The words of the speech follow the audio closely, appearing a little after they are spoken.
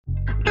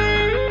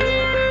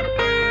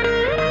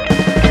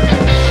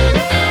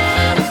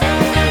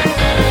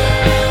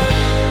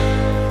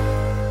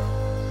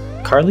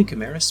Carly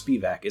Camara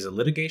Spivak is a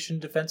litigation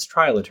defense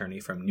trial attorney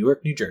from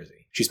Newark, New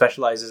Jersey. She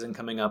specializes in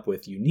coming up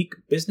with unique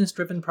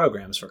business-driven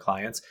programs for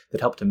clients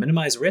that help to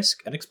minimize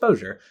risk and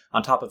exposure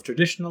on top of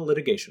traditional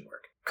litigation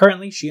work.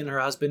 Currently, she and her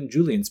husband,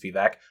 Julian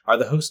Spivak, are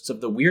the hosts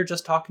of the We're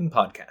Just Talking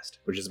podcast,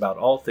 which is about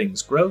all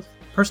things growth,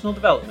 personal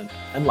development,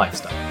 and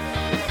lifestyle.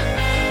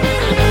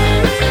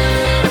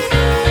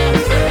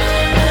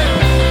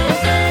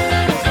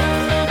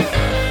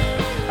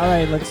 All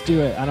right, let's do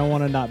it. I don't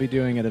want to not be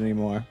doing it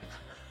anymore.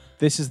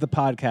 This is the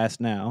podcast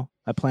now.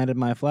 I planted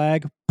my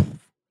flag.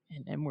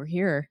 And we're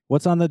here.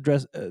 What's on the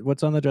dress?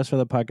 What's on the dress for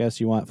the podcast?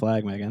 You want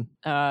flag, Megan?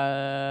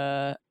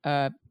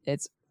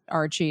 It's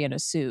Archie in a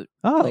suit,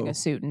 Oh, like a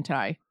suit and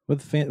tie,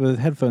 with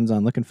headphones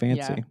on, looking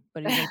fancy.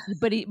 Yeah,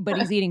 but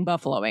he's eating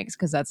buffalo wings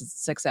because that's a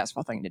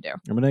successful thing to do.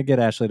 I'm gonna get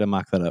Ashley to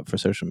mock that up for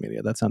social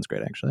media. That sounds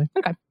great, actually.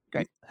 Okay,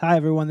 great. Hi,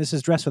 everyone. This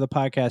is Dress for the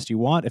Podcast You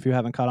Want. If you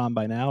haven't caught on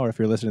by now, or if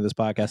you're listening to this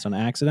podcast on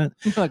accident,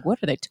 You're like, what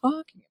are they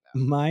talking about?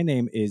 My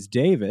name is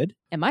David.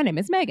 And my name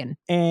is Megan.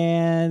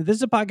 And this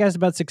is a podcast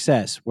about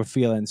success. We're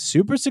feeling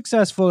super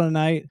successful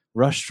tonight,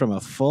 rushed from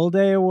a full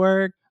day of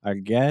work. Our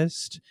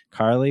guest,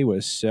 Carly,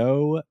 was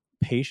so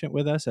patient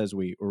with us as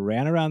we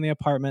ran around the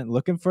apartment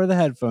looking for the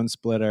headphone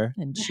splitter.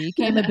 And she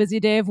came a busy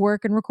day of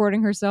work and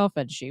recording herself,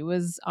 and she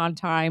was on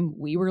time.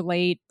 We were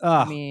late.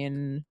 I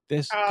mean, Carly,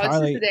 it's just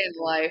a day in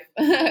life.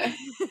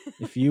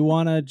 if you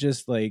want to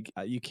just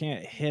you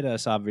can't hit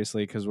us,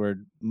 obviously, because we're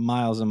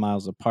miles and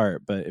miles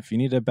apart. But if you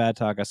need to bad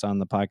talk us on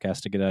the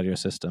podcast to get out of your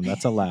system,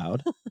 that's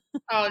allowed.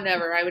 Oh,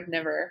 never. I would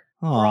never.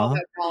 Aww. We're all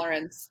about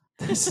tolerance.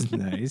 This is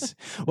nice.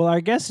 Well,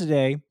 our guest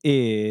today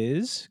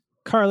is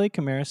Carly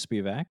Camara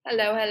Spivak.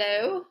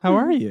 Hello. How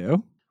are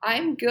you?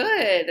 I'm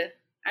good.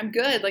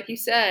 Like you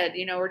said,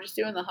 we're just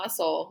doing the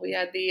hustle. We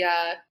had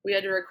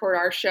to record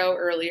our show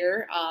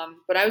earlier.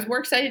 But I was more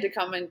excited to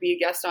come and be a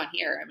guest on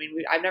here. I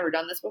mean, I've never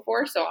done this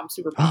before, so I'm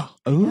super pumped.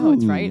 No,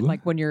 it's right.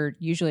 Like when you're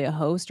usually a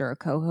host or a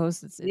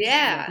co-host, it's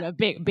yeah. Like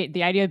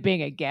the idea of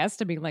being a guest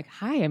and being like,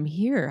 hi, I'm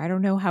here. I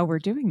don't know how we're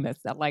doing this.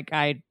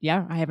 I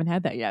haven't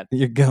had that yet.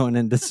 You're going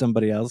into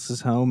somebody else's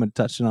home and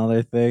touching all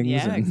their things.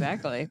 Yeah,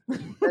 exactly.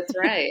 That's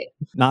right.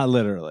 Not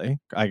literally.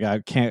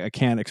 I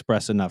can't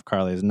express enough.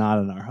 Carly is not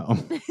in our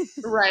home.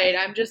 Right.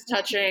 I'm just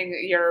touching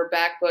your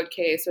back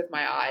bookcase with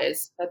my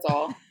eyes. That's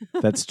all.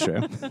 That's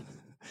true.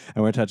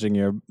 And we're touching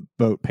your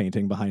boat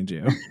painting behind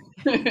you.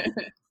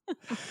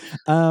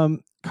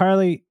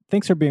 Carly,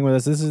 thanks for being with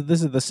us. This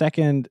is the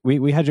second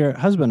we had your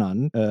husband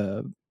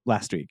on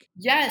last week.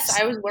 Yes,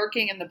 I was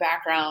lurking in the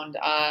background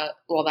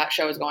while that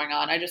show was going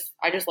on. I just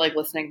like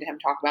listening to him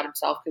talk about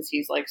himself because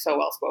he's like so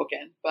well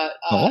spoken. But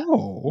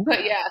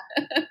yeah.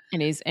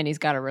 and he's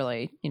got a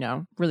really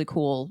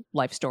cool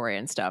life story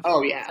and stuff.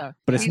 Oh yeah. So.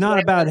 But it's not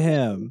about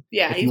him.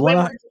 Yeah, he's way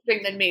more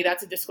interesting than me.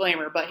 That's a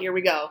disclaimer, but here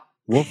we go.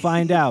 We'll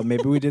find out.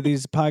 Maybe we did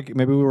these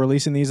maybe we were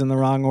releasing these in the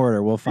wrong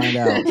order. We'll find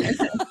out.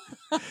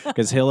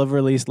 Because he'll have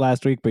released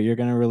last week, but you're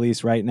going to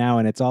release right now,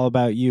 and it's all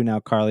about you now,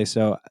 Carly.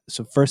 So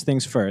first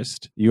things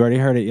first, you already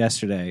heard it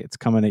yesterday. It's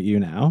coming at you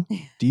now.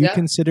 Do you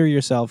consider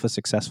yourself a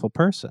successful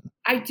person?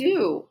 I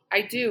do.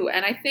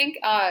 And I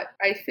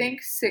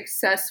think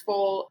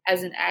successful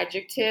as an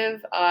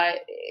adjective,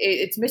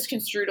 it's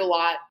misconstrued a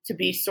lot to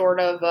be sort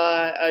of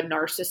a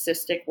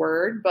narcissistic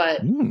word,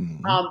 but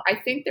I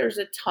think there's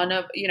a ton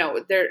of,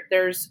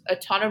 there's a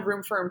ton of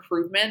room for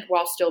improvement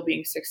while still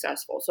being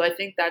successful. So I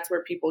think that's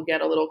where people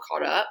get a little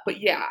caught up. But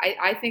yeah,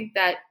 I think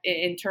that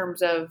in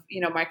terms of,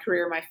 my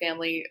career, my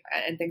family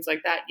and things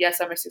like that,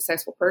 yes, I'm a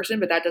successful person,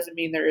 but that doesn't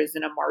mean there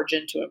isn't a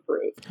margin to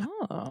improve.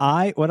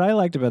 Oh. What I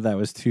liked about that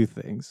was two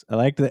things. I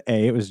liked that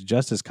it was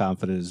just as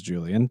confident as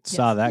Julian. Yes.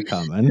 Saw that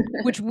coming.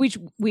 Which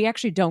we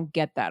actually don't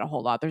get that a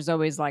whole lot. There's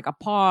always like a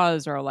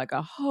pause or like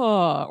a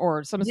huh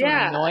or some sort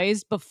of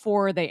noise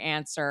before they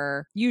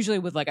answer, usually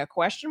with like a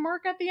question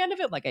mark at the end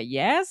of it, like a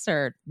yes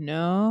or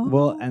no.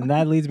 Well, and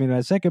that leads me to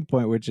my second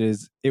point, which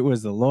is it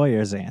was the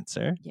lawyer's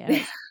answer.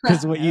 Yes.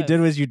 Because what you did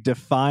was you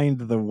defined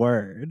the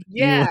word.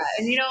 Yeah.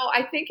 And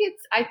I think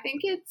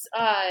it's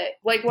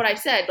like what I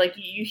said, like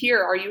you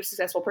hear, are you a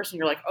successful person?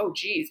 You're like, oh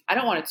geez, I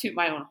don't want to toot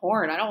my own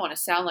horn. I don't want to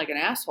sound like an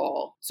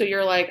asshole. So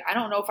you're like, I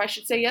don't know if I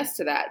should say yes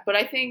to that. But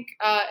I think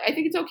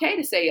it's okay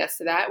to say yes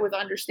to that with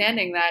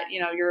understanding that,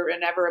 you're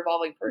an ever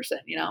evolving person,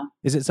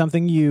 Is it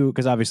something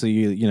because obviously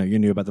you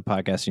knew about the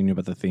podcast, you knew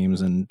about the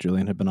themes and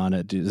Julian had been on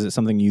it. Is it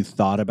something you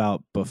thought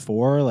about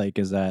before? Like,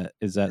 is that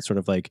sort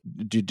of like,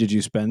 did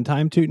you spend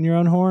time tooting your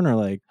own horn or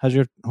like, how's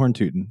your horn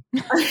tooting?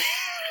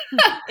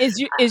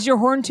 Is your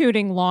horn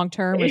tooting long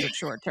term or is it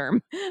short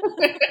term?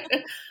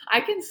 I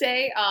can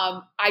say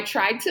I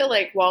tried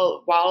to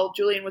while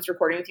Julian was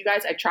recording with you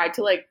guys, I tried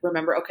to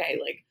remember, okay,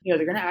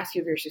 they're gonna ask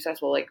you if you're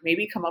successful,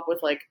 maybe come up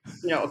with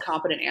a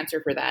competent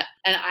answer for that.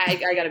 And I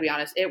gotta be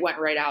honest, it went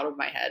right out of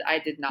my head. I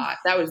did not.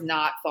 That was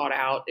not thought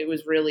out. It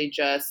was really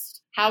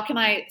just, how can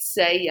I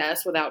say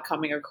yes without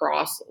coming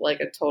across like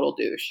a total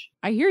douche?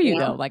 I hear you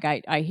though. Like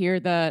I hear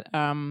that.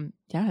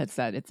 It's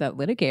that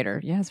litigator.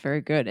 Yeah, it's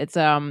very good. It's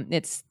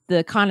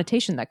the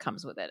connotation that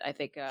comes with it. I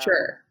think.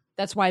 Sure.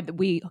 That's why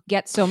we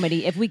get so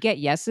many. If we get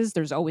yeses,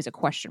 there's always a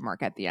question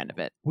mark at the end of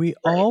it. We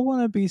all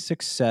want to be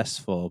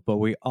successful, but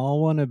we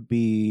all want to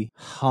be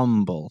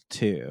humble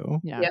too.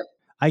 Yeah. Yep.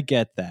 I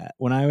get that.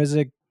 When I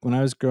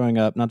was growing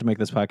up, not to make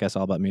this podcast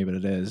all about me, but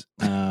it is.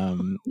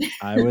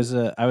 I was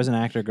an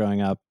actor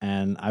growing up,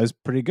 and I was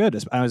pretty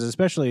good. I was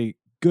especially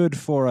good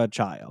for a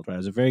child, right? I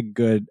was a very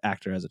good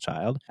actor as a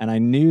child, and I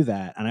knew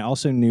that. And I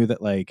also knew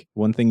that like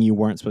one thing you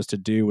weren't supposed to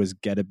do was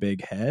get a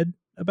big head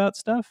about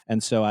stuff.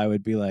 And so I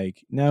would be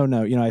like, no,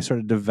 I sort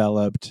of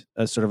developed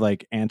a sort of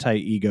like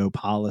anti-ego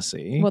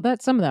policy. Well,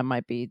 some of that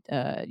might be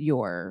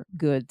your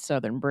good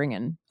Southern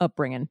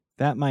upbringing.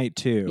 That might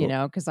too.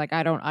 Because like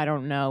I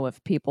don't know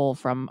if people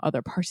from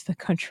other parts of the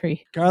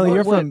country. Carly,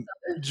 you're from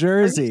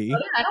Jersey.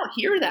 I don't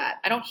hear that.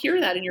 I don't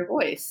hear that in your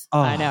voice. Oh,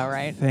 I know,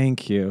 right?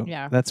 Thank you.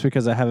 Yeah. That's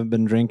because I haven't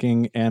been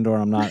drinking or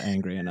I'm not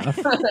angry enough.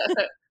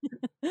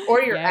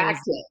 Or you're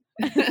acting.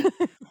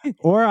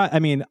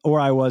 Or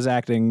I was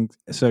acting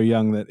so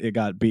young that it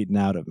got beaten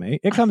out of me.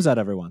 It comes out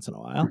every once in a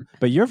while.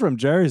 But you're from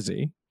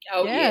Jersey.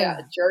 Oh yeah,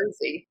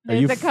 Jersey.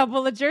 There's a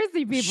couple of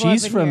Jersey people.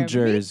 She's from here.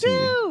 Jersey. Me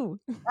too.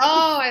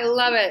 Oh, I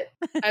love it.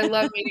 I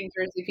love meeting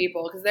Jersey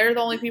people because they're the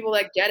only people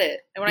that get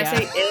it. And when I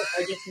say it,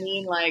 I just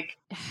mean like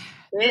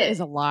There is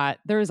a lot.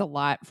 There is a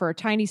lot for a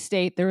tiny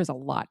state. There is a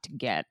lot to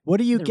get. What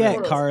do you get,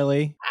 really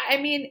Carly? I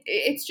mean,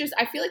 it's just,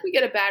 I feel like we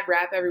get a bad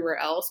rap everywhere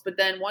else, but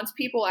then once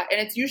people, and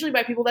it's usually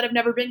by people that have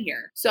never been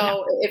here.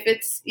 So if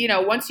it's,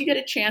 once you get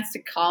a chance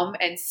to come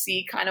and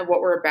see kind of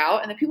what we're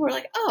about, and then people are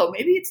like, oh,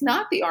 maybe it's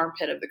not the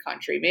armpit of the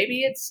country.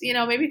 Maybe it's,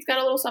 maybe it's got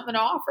a little something to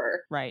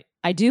offer. Right.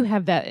 I do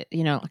have that,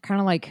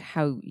 kind of like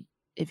how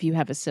if you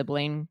have a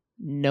sibling,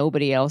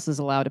 nobody else is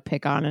allowed to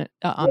pick on it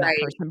on that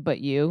person but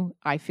you.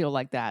 I feel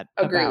like that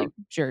about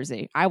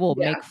Jersey. I will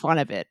make fun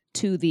of it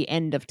to the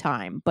end of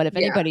time. But if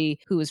anybody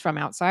who is from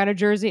outside of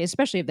Jersey,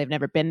 especially if they've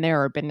never been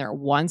there or been there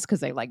once because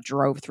they like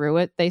drove through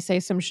it, they say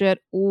some shit.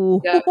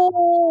 Ooh.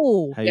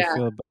 How you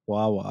feel about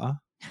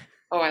Wawa?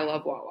 Oh, I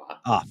love Wawa.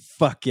 Oh,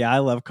 fuck yeah. I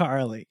love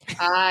Carly.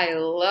 I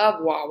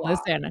love Wawa.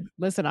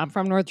 Listen, I'm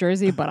from North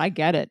Jersey, but I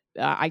get it.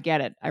 I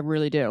get it. I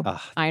really do.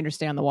 I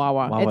understand the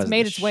Wawa. Wawa's it's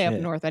made its way up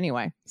north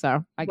anyway.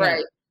 So I get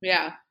it.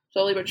 Yeah.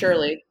 Slowly but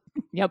surely.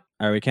 Yep.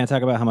 All right, we can't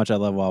talk about how much I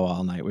love Wawa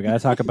all night. We got to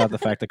talk about the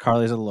fact that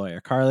Carly's a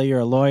lawyer. Carly, you're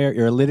a lawyer.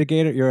 You're a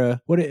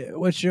litigator.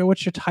 What's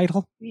your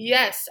title?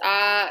 Yes.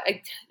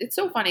 It's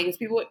so funny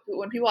because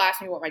when people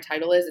ask me what my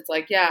title is, it's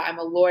like, yeah, I'm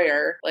a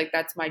lawyer. Like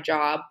that's my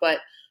job, but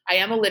I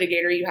am a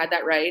litigator. You had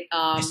that right.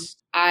 Yes.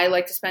 I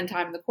like to spend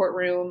time in the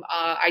courtroom.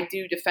 I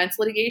do defense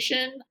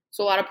litigation.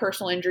 So a lot of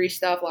personal injury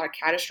stuff, a lot of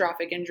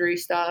catastrophic injury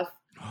stuff.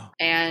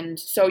 And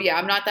so, yeah,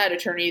 I'm not that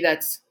attorney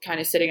that's kind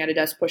of sitting at a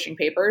desk pushing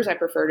papers. I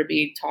prefer to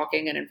be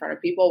talking and in front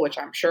of people, which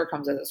I'm sure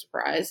comes as a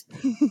surprise.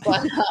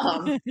 But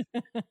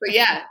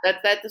yeah,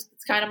 that's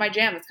kind of my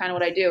jam. That's kind of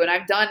what I do. And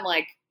I've done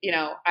when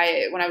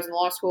I was in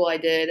law school, I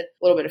did a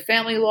little bit of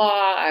family law.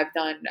 I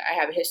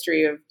have a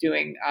history of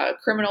doing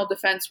criminal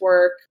defense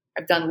work.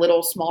 I've done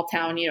little small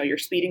town, your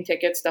speeding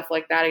tickets, stuff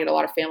like that. I get a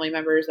lot of family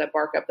members that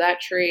bark up that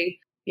tree.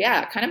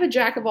 Yeah, kind of a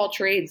jack of all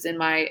trades in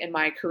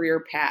my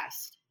career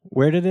past.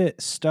 Where did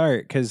it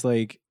start? Because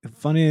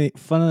funnily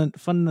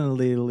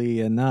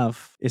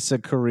enough, it's a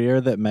career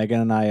that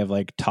Megan and I have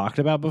talked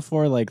about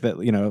before. Like that,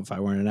 if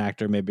I weren't an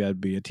actor, maybe I'd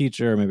be a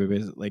teacher, or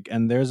maybe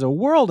and there's a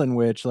world in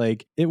which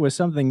it was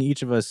something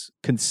each of us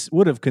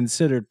would have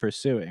considered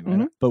pursuing, right?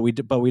 Mm-hmm. But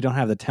we don't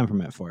have the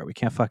temperament for it. We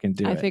can't fucking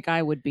do it. I think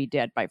I would be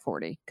dead by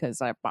 40 because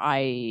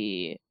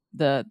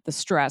the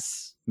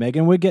stress.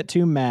 Megan would get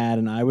too mad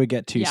and I would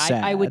get too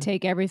sad. I would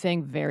take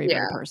everything very,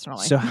 very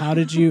personally. So how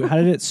did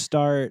it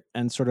start,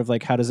 and sort of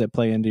how does it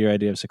play into your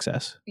idea of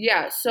success?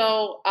 Yeah.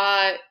 So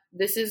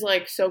this is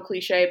so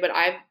cliche, but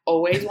I've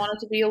always wanted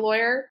to be a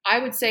lawyer. I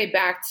would say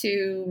back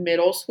to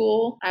middle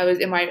school, I was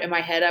in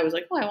my head, I was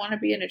like, oh, I want to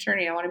be an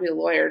attorney. I want to be a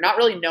lawyer. Not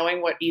really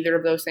knowing what either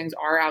of those things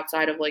are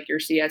outside of your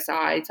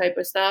CSI type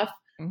of stuff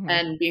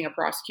and being a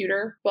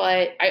prosecutor.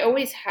 But I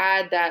always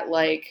had that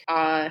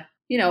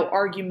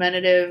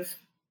argumentative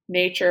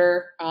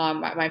nature.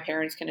 My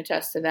parents can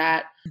attest to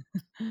that.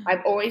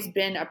 I've always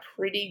been a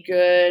pretty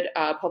good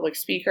public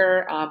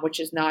speaker, which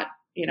is not,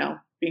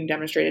 being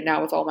demonstrated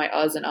now with all my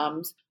uhs and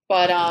ums.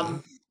 But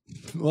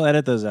we'll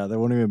edit those out. They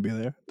won't even be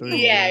there.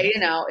 Yeah,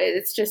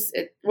 it's just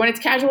when it's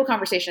casual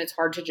conversation, it's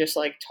hard to just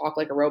talk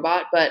like a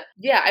robot. But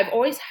yeah, I've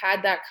always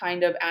had that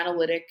kind of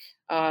analytic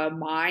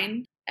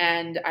mind.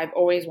 And I've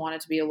always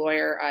wanted to be a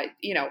lawyer.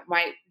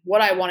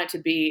 What I wanted to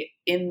be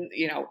in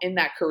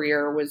that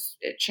career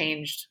it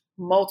changed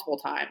multiple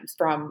times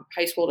from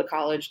high school to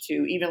college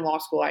to even law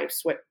school. I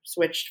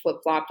switched,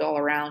 flip-flopped all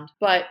around.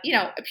 But,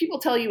 people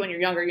tell you when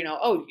you're younger,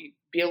 oh, you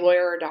be a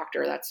lawyer or a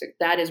doctor.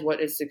 That is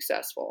what is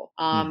successful.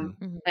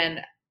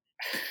 And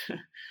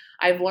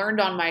I've learned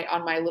on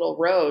my little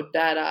road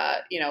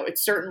that, it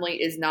certainly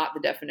is not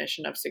the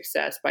definition of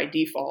success by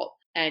default.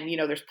 And,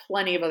 there's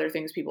plenty of other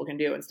things people can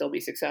do and still be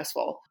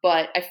successful.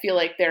 But I feel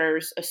like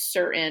there's a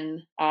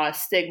certain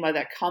stigma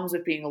that comes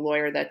with being a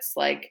lawyer that's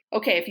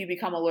okay, if you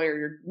become a lawyer,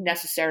 you're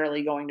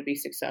necessarily going to be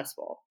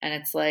successful. And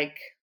it's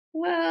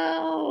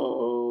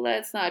Well,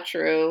 that's not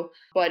true.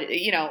 But,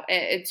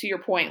 to your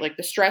point, like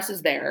the stress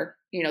is there,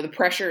 the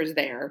pressure is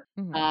there.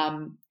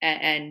 Mhm.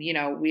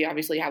 And, we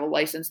obviously have a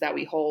license that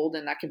we hold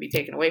and that can be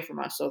taken away from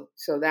us.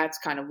 So that's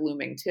kind of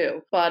looming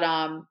too. But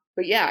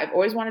yeah, I've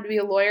always wanted to be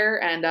a lawyer,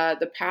 and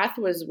the path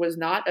was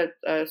not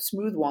a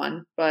smooth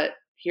one, but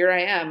here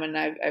I am, and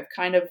I've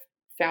kind of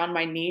found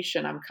my niche,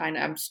 and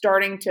I'm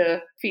starting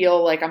to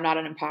feel like I'm not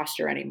an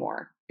imposter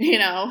anymore.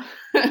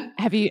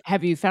 Have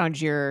you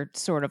found your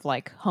sort of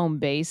like home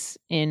base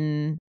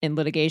in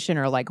litigation,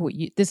 or like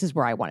this is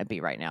where I want to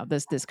be right now,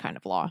 this kind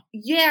of law?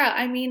 Yeah,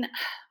 I mean,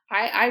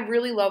 I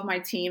really love my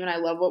team and I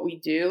love what we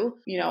do.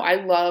 I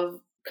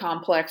love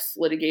complex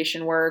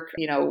litigation work,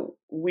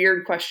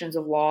 weird questions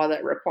of law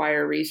that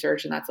require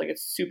research, and that's like a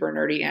super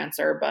nerdy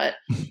answer. But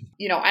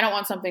I don't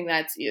want something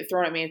that's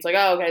thrown at me. It's like,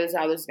 oh, okay, this is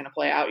how this is going to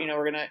play out.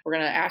 We're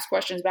gonna ask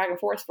questions back and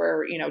forth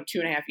for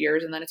 2.5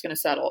 years, and then it's going to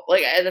settle.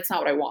 Like, that's not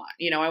what I want.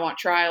 I want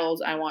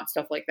trials. I want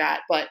stuff like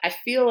that. But I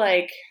feel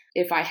like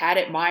if I had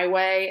it my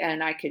way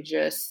and I could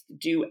just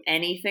do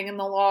anything in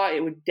the law,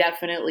 it would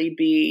definitely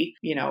be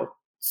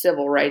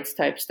civil rights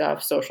type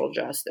stuff, social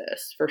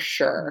justice for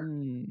sure.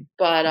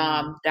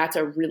 But that's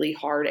a really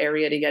hard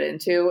area to get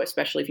into,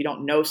 especially if you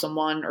don't know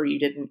someone or you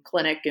didn't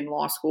clinic in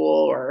law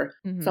school or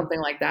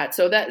something like that.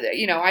 So that,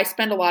 I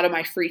spend a lot of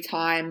my free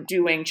time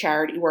doing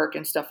charity work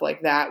and stuff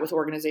like that with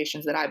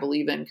organizations that I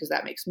believe in, because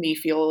that makes me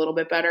feel a little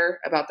bit better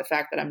about the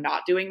fact that I'm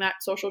not doing that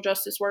social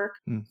justice work.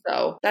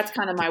 So that's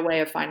kind of my way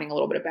of finding a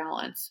little bit of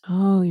balance.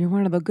 Oh, you're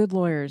one of the good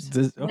lawyers.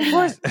 Of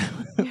course.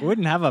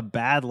 Wouldn't have a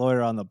bad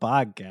lawyer on the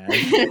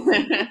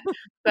podcast.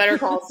 Better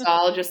Call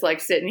Saul, just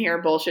like sitting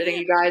here bullshitting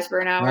you guys for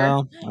an hour.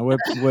 Well, I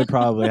would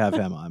probably have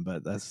him on,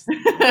 but that's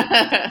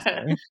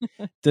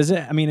does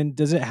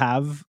it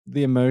have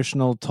the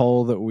emotional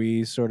toll that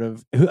we sort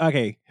of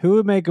who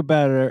would make a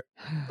better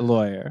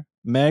lawyer?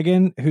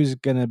 Megan, who's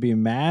gonna be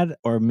mad,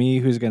 or me,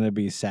 who's gonna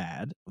be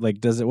sad? Like,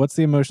 what's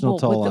the emotional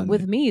toll on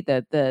with me?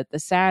 The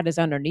sad is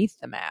underneath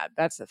the mad.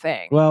 That's the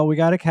thing. Well, we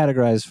got to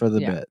categorize for the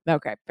bit.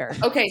 Okay, fair.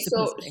 Okay,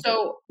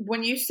 so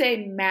when you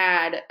say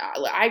mad,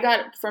 I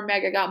got from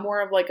Meg, I got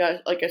more of like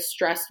a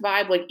stressed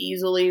vibe, like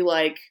easily,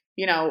 like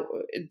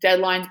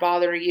deadlines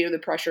bother you, the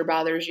pressure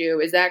bothers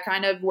you. Is that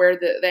kind of where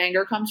the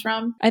anger comes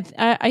from?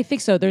 I think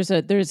so. There's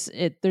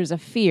a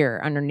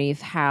fear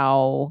underneath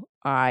how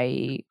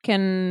I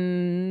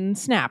can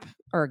snap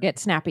or get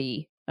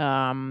snappy.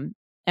 And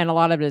a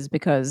lot of it is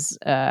because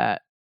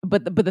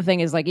but the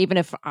thing is, like, even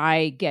if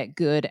I get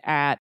good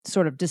at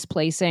sort of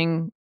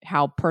displacing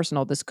how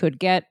personal this could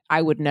get,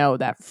 I would know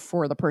that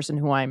for the person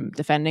who I'm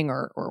defending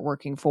or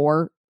working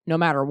for, no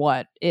matter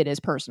what, it is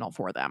personal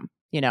for them.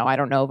 I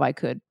don't know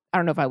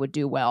if I would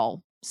do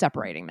well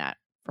separating that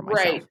from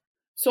myself. Right.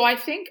 So I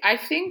think,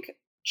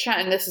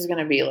 and this is going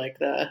to be like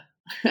the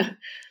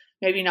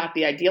maybe not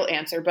the ideal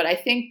answer, but I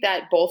think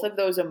that both of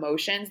those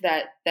emotions,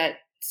 that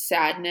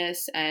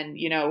sadness and,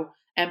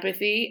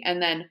 empathy, and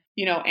then,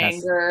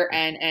 anger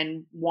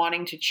and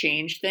wanting to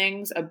change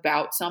things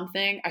about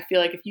something, I feel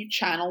like if you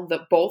channel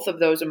both of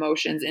those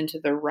emotions into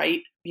the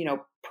right,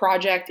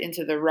 project,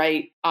 into the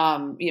right,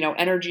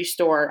 energy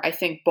store, I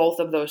think both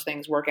of those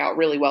things work out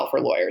really well for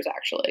lawyers,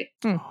 actually.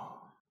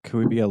 Could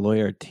we be a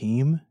lawyer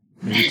team?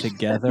 Maybe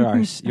together, our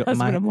husband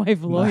and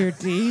wife lawyer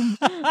team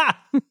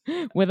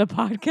with a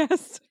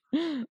podcast.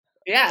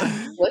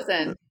 Yeah,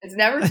 listen, it's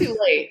never too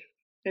late.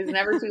 It's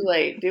never too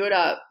late. Do it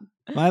up.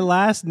 My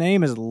last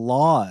name is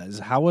Laws.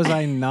 How was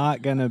I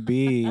not gonna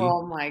be?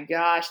 Oh my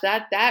gosh,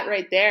 that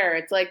right there.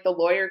 It's like the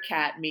lawyer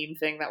cat meme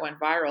thing that went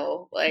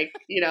viral. Like,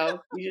 you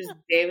just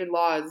David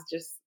Laws,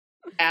 just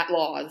at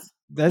Laws.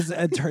 That's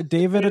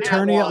David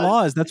Attorney at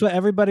Laws. That's what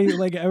everybody,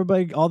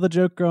 all the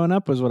joke growing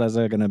up was, what I was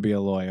going to be a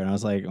lawyer. And I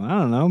was like, well, I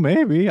don't know,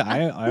 maybe.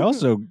 I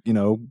also,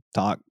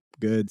 talk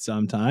good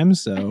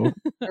sometimes. So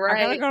right.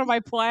 I gotta go to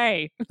my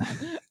play.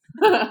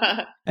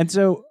 And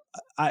so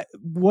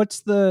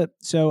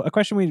a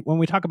question when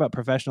we talk about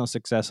professional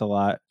success a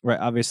lot, right?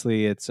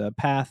 Obviously it's a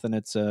path and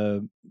it's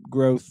a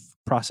growth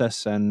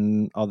process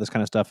and all this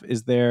kind of stuff.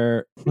 What's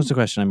the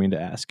question I mean to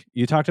ask?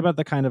 You talked about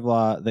the kind of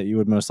law that you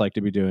would most like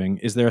to be doing.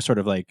 Is there a sort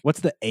of what's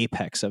the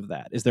apex of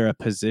that? Is there a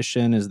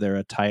position? Is there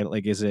a title?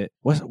 Like, is it,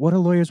 what do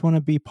lawyers want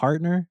to be?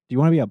 Partner? Do you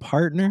want to be a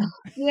partner?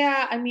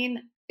 Yeah. I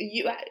mean,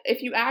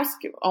 if you ask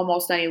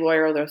almost any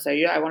lawyer, they'll say,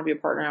 yeah, I want to be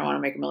a partner. I want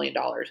to make $1 million.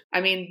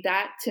 I mean,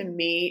 that to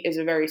me is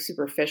a very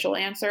superficial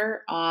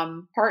answer.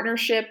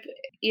 Partnership,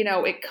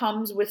 it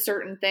comes with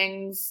certain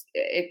things.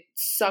 It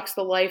sucks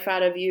the life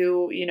out of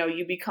you.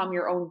 You become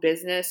your own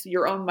business,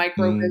 your own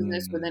micro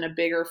business within a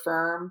bigger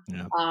firm.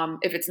 Yeah.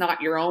 If it's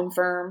not your own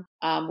firm,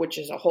 which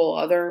is a whole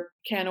other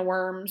can of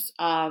worms.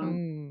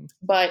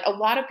 But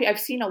I've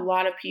seen a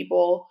lot of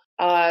people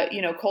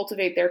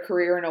cultivate their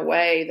career in a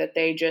way that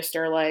they just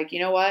are like, you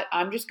know what,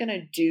 I'm just going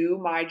to do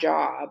my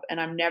job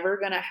and I'm never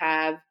going to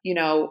have,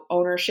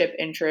 ownership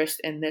interest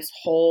in this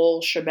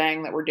whole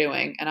shebang that we're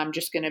doing. And I'm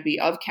just going to be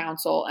of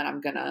counsel and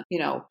I'm going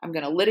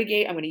to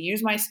litigate. I'm going to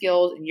use my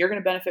skills and you're going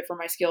to benefit from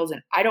my skills.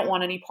 And I don't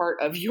want any part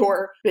of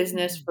your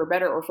business for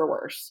better or for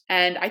worse.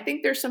 And I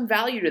think there's some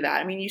value to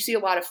that. I mean, you see a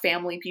lot of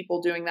family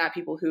people doing that,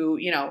 people who,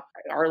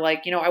 are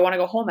like, I want to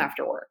go home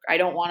after work. I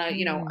don't want to,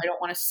 I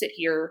don't want to sit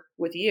here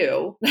with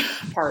you,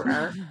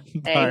 partner.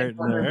 A,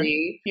 partner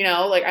B, I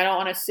don't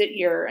want to sit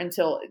here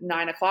until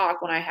 9:00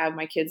 when I have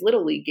my kids'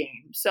 little league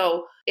game.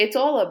 So it's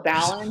all a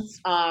balance.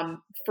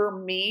 For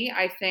me,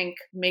 I think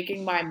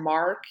making my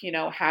mark,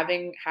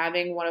 having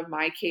one of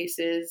my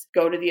cases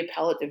go to the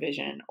appellate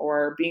division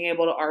or being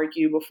able to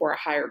argue before a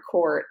higher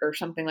court or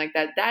something like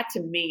that, that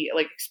to me,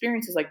 like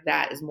experiences like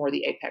that is more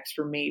the apex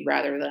for me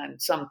rather than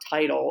some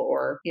title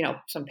or,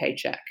 some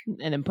paycheck.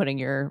 And then putting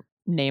your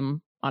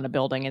name on a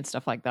building and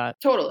stuff like that.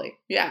 Totally.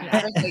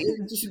 Yeah.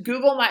 Just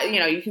Google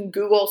you can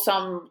Google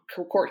some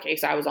court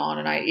case I was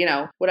on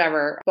and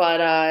whatever.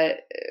 But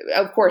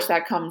of course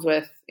that comes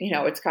with,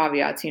 its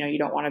caveats, you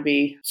don't want to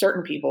be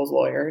certain people's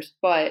lawyers.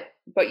 But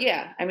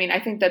yeah, I mean, I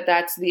think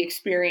that's the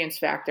experience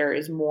factor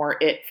is more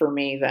it for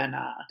me than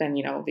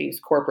these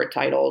corporate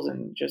titles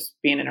and just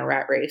being in a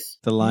rat race.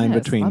 The line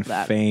between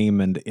fame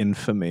and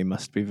infamy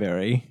must be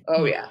very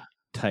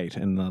tight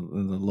in the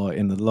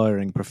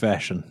lawyering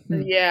profession.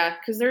 Yeah,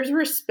 because there's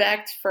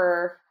respect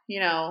for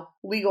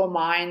legal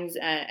minds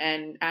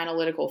and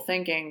analytical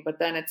thinking, but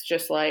then it's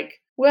just like,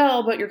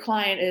 well, but your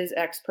client is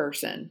X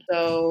person,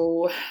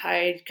 so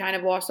I kind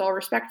of lost all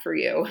respect for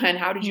you. And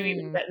how did you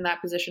even get in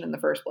that position in the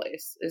first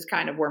place? Is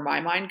kind of where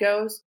my mind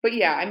goes. But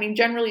yeah, I mean,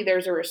 generally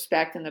there's a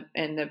respect in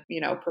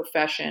the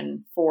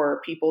profession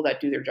for people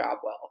that do their job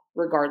well,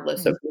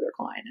 regardless of who their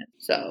client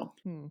is.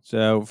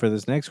 So for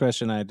this next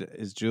question,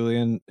 is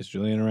Julian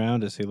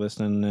around? Is he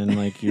listening? And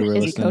like you were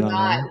listening?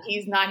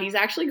 He's not. He's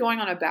actually going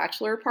on a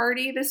bachelor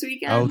party this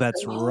weekend. Oh,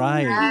 that's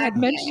right. You had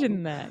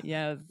mentioned that.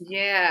 Yeah.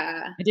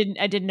 Yeah.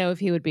 I didn't know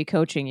if he would be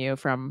coaching you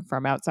from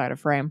outside of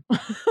frame.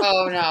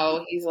 Oh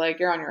no, he's like,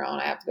 you're on your own.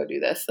 I have to go do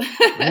this.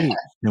 Great.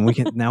 And we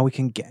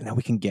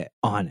can get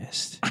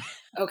honest.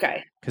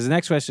 Okay. Because the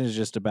next question is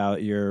just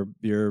about your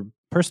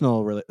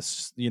personal,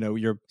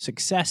 your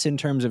success in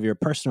terms of your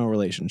personal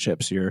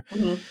relationships, your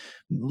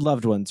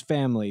loved ones,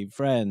 family,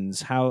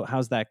 friends.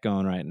 How's that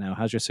going right now?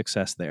 How's your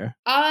success there?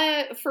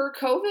 For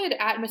COVID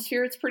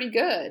atmosphere, it's pretty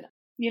good.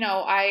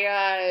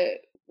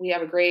 We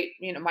have a great,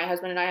 my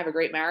husband and I have a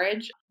great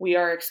marriage. We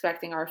are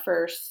expecting our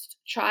first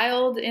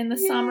child in the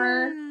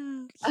summer.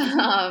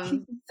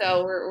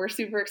 So we're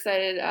super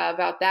excited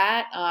about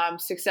that.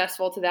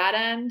 Successful to that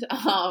end.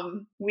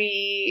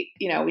 We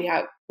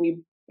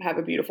have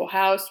a beautiful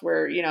house.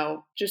 We're,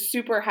 just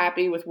super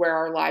happy with where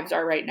our lives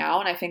are right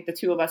now. And I think the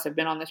two of us have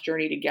been on this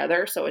journey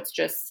together. So it's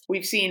just,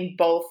 we've seen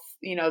both,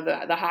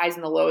 the highs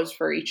and the lows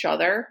for each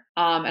other.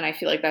 And I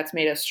feel like that's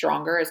made us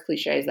stronger, as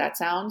cliche as that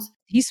sounds.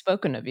 He's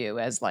spoken of you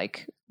as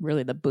like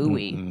really the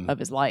buoy of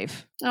his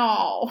life.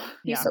 Oh,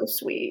 he's so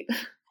sweet.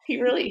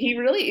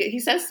 He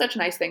says such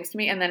nice things to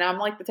me. And then I'm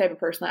like the type of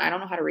person that I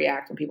don't know how to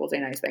react when people say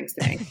nice things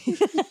to me. You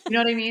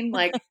know what I mean?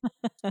 Like,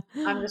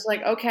 I'm just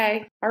like,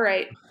 okay, all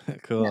right.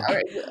 Cool. All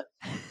right.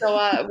 So,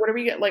 what are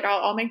we like?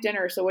 I'll make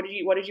dinner. So what did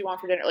you want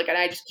for dinner? Like, and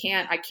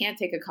I can't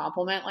take a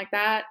compliment like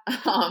that.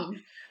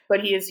 But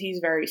he's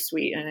very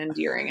sweet and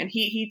endearing. And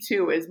he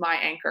too is my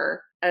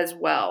anchor as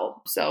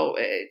well. So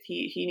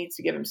he needs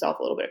to give himself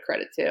a little bit of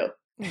credit too.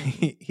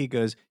 He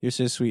goes, "You're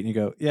so sweet." And you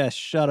go, "Yeah,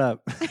 shut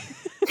up."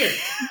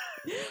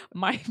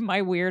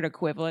 My weird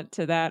equivalent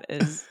to that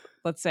is,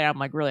 let's say I'm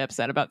like really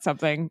upset about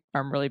something,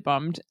 or I'm really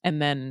bummed.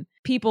 And then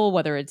people,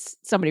 whether it's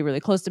somebody really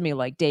close to me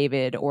like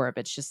David, or if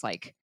it's just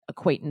like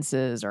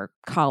acquaintances or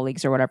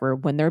colleagues or whatever,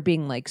 when they're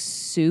being like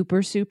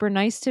super, super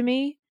nice to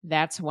me,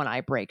 that's when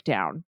I break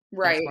down.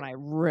 Right.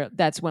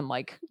 That's when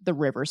like the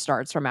river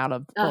starts from out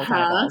of both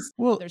eyeballs.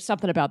 Well, there's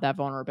something about that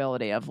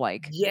vulnerability of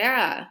like,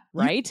 yeah,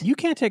 right. You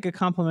can't take a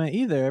compliment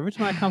either. Every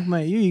time I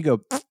compliment you, you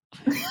go.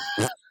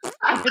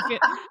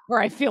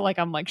 I feel like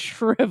I'm like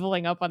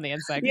shriveling up on the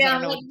inside because I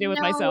don't know what to do with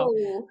myself.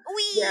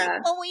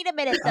 Oh, wait a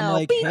minute though. I'm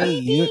like,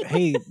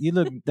 you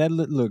look. That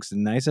looks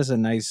nice. That's a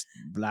nice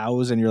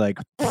blouse, and you're like.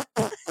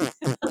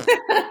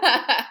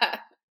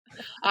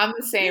 I'm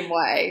the same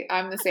way.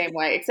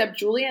 Except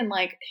Julian,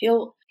 like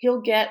he'll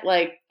get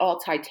like all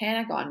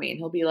Titanic on me, and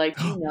he'll be like,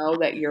 "You know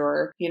that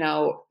you're,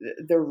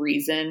 the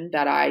reason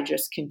that I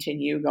just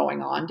continue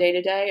going on day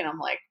to day." And I'm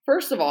like,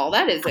 first of all,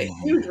 that is a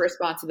huge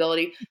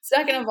responsibility.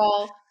 Second of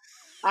all,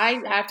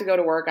 I have to go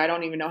to work. I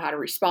don't even know how to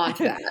respond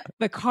to that.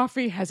 The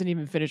coffee hasn't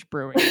even finished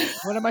brewing.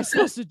 What am I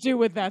supposed to do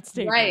with that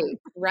statement?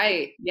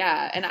 Right.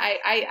 Yeah. And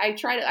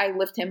I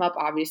lift him up,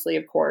 obviously,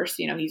 of course,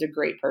 he's a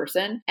great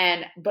person.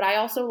 But I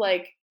also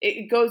like,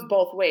 it goes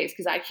both ways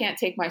because I can't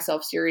take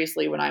myself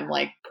seriously when I'm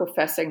like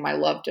professing my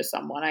love to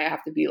someone. I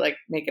have to be like,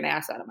 make an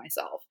ass out of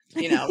myself,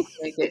 make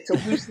it to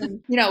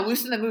loosen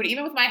the mood.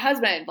 Even with my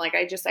husband, like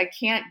I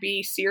can't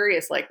be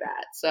serious like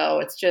that. So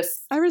it's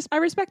just, I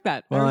respect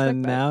that. Well,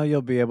 and now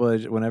you'll be able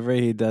to, whenever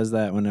he does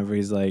that, whenever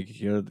he's like,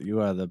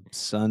 you are the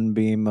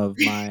sunbeam of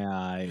my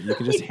eye, you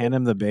can just hand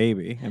him the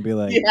baby and be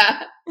like,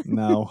 yeah.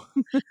 No.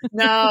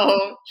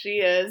 No, she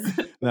is.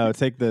 No,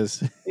 take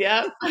this.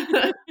 Yep.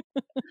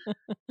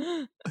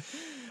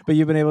 But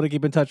you've been able to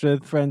keep in touch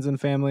with friends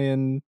and family,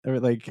 and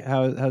like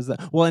how's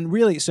that? Well, and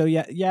really, so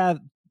yeah,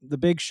 the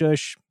big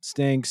shush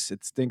stinks.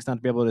 It stinks not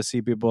to be able to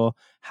see people.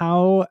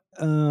 How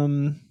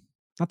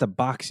not to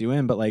box you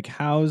in, but like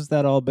how's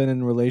that all been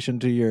in relation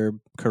to your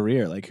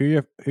career? Like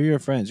who are your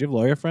friends? You have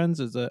lawyer friends?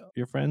 Is that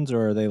your friends,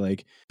 or are they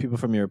like people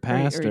from your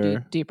past? Or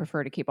do you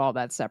prefer to keep all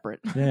that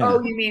separate? Yeah.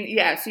 Oh, you mean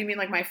so you mean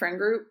like my friend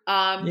group?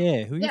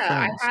 Yeah, who are your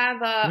friends?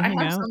 I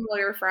have some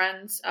lawyer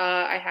friends.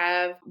 I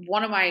have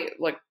one of my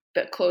like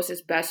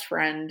closest best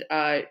friend.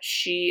 I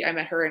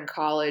met her in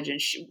college,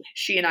 and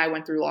she and I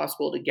went through law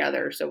school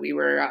together. So we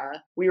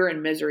were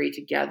in misery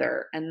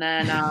together. And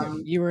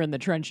then you were in the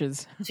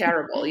trenches.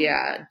 Terrible.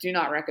 Yeah. Do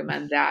not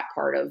recommend that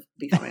part of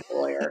becoming a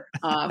lawyer.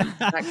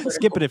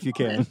 Skip it if you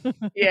can.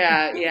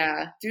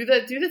 Yeah. Do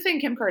the thing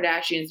Kim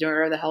Kardashian's doing,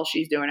 or the hell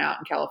she's doing out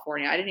in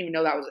California. I didn't even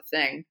know that was a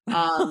thing.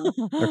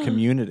 Or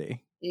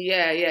community.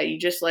 Yeah. You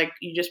just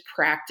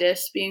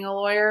practice being a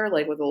lawyer,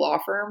 like with a law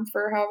firm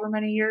for however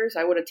many years.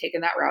 I would have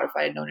taken that route if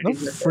I had known it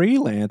existed.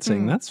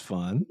 Freelancing, that's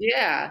fun.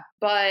 Yeah.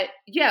 But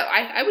yeah,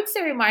 I would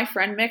say my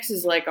friend mix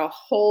is like a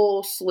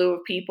whole slew of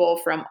people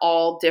from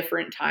all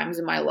different times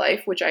in my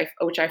life, which I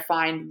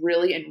find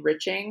really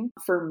enriching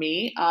for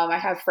me. I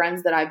have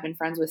friends that I've been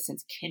friends with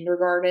since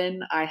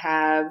kindergarten. I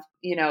have,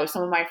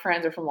 some of my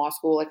friends are from law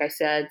school, like I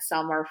said.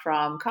 Some are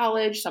from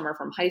college, some are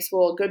from high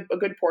school. A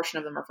good portion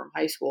of them are from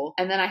high school.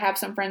 And then I have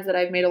some friends that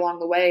I've made along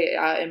the way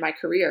in my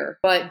career.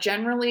 But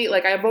generally,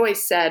 like I've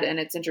always said, and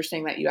it's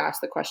interesting that you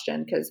asked the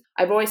question, because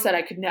I've always said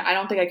I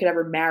don't think I could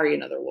ever marry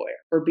another lawyer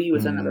or be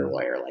with another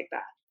lawyer like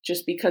that,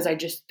 just because I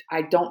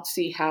don't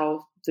see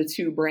how the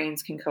two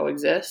brains can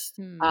coexist,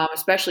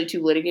 especially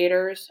two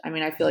litigators. I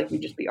mean, I feel like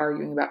we'd just be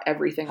arguing about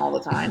everything all the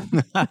time.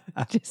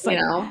 Just like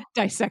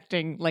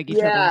dissecting like each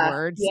other's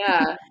words.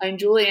 Yeah. And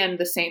Julian,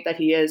 the saint that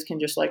he is, can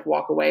just like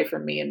walk away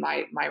from me and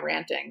my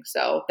ranting.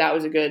 So that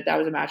was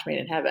a match made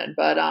in heaven.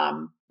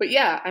 But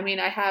yeah, I mean,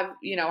 I have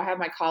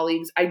my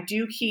colleagues. I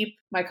do keep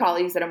my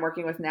colleagues that I'm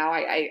working with now.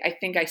 I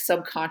think I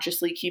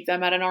subconsciously keep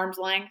them at an arm's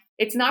length.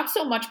 It's not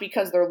so much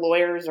because they're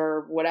lawyers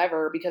or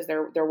whatever, because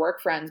they're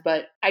work friends,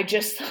 but I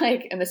just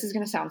like, and this is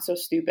going to sound so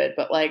stupid,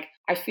 but like,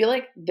 I feel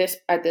like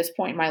at this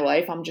point in my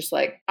life, I'm just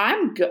like,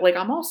 I'm good. Like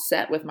I'm all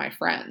set with my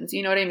friends.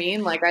 You know what I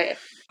mean? Like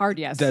hard.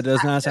 Yes. That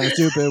does not sound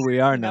stupid. We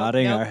are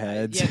nodding our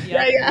heads.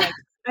 Yeah.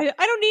 I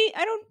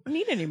don't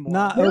need any more.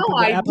 Not open.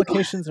 The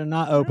applications are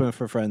not open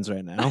for friends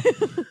right now.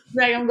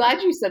 Right. I'm glad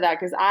you said that,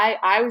 because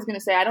I was going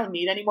to say I don't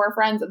need any more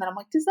friends. And then I'm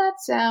like, does that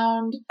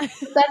sound?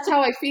 That's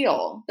how I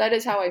feel. That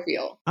is how I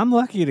feel. I'm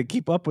lucky to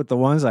keep up with the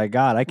ones I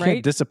got. I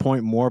can't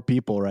disappoint more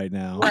people right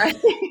now.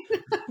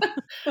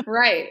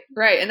 Right.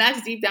 Right. And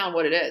that's deep down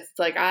what it is. It's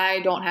like, I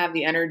don't have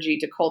the energy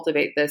to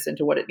cultivate this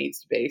into what it needs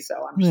to be. So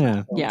I'm just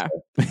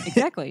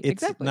exactly.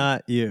 It's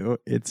not you.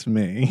 It's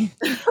me.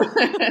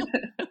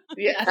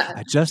 Yeah.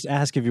 I just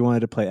asked if you wanted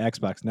to play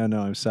Xbox. No,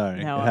 I'm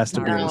sorry. No, it has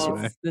to be this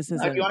way. This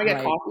is if you want to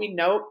get coffee,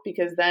 nope,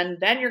 because then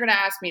you're going to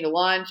ask me to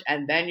lunch,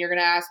 and then you're going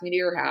to ask me to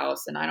your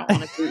house, and I don't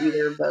want to do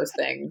either of those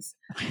things.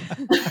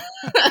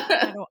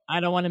 I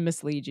don't want to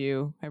mislead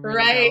you. I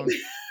really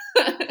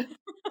don't.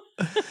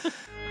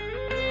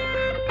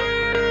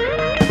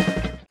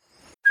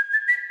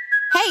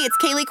 Hey, it's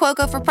Kaylee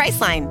Cuoco for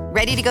Priceline.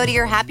 Ready to go to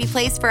your happy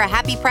place for a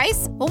happy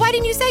price? Well, why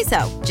didn't you say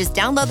so? Just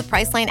download the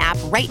Priceline app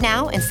right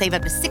now and save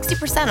up to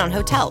 60% on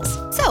hotels.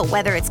 So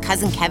whether it's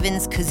Cousin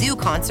Kevin's Kazoo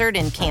Concert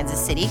in Kansas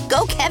City,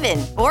 go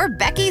Kevin, or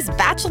Becky's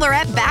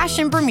Bachelorette Bash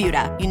in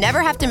Bermuda, you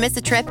never have to miss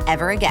a trip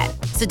ever again.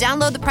 So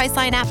download the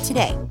Priceline app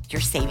today.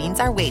 Your savings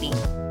are waiting.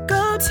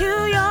 Go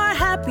to your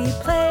happy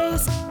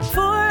place for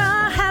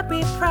a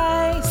happy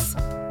price.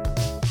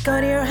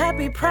 Go to your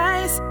happy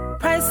price,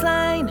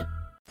 Priceline.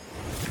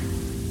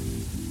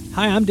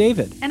 Hi, I'm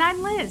David. And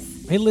I'm Liz.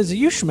 Hey, Liz, are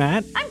you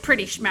schmat? I'm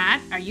pretty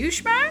schmat. Are you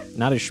schmat?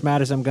 Not as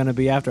schmat as I'm going to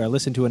be after I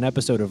listen to an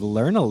episode of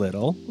Learn a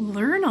Little.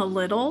 Learn a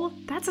Little?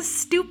 That's a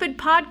stupid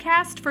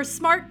podcast for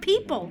smart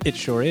people. It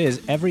sure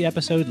is. Every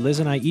episode, Liz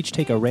and I each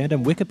take a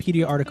random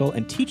Wikipedia article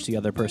and teach the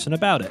other person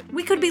about it.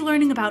 We could be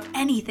learning about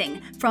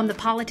anything, from the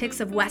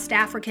politics of West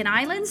African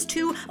islands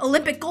to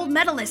Olympic gold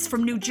medalists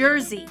from New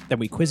Jersey. Then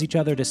we quiz each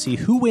other to see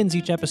who wins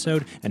each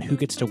episode and who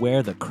gets to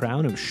wear the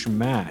crown of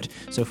schmat.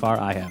 So far,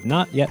 I have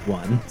not yet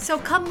won. So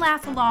come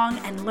laugh along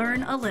and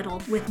learn a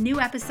little with new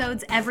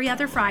episodes every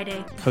other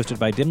Friday. Hosted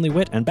by Dimly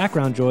Wit and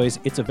Background Joys,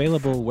 it's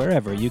available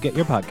wherever you get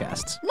your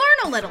podcasts. Learn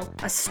a Little,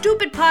 a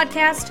stupid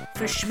podcast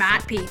for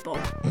schmat people.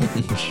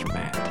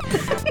 Schmat.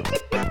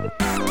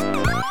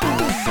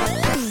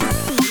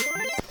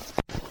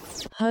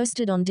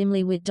 Hosted on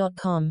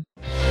dimlywit.com.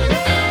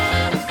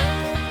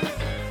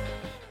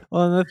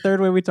 Well, and the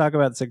third way we talk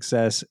about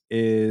success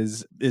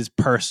is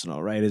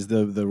personal, right? Is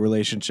the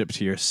relationship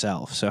to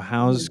yourself. So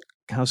how's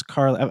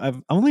Carly?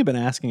 I've only been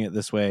asking it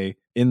this way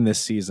in this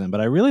season, but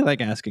I really like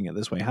asking it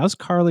this way. How's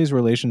Carly's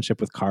relationship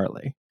with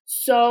Carly?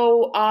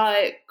 So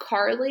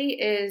Carly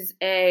is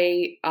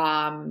a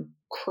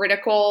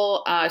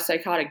critical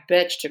psychotic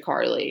bitch to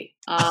Carly.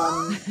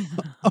 Oh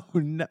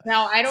no.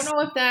 Now I don't know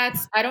if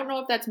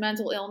that's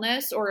mental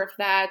illness or if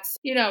that's,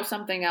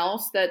 something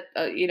else that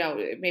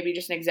maybe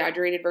just an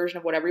exaggerated version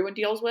of what everyone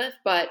deals with,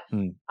 but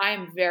I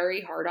am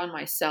very hard on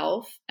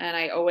myself, and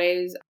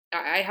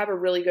I have a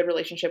really good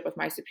relationship with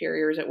my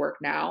superiors at work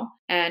now.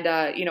 And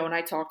when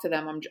I talk to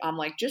them, I'm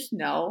like, just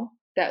know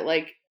that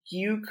like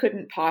you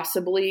couldn't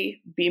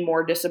possibly be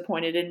more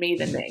disappointed in me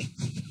than me.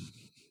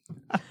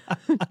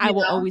 I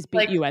will always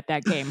beat you at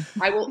that game.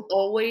 I will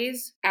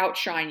always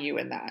outshine you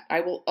in that.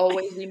 I will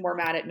always be more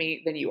mad at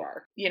me than you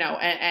are,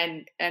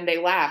 and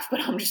they laugh, but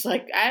I'm just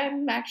like,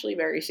 I'm actually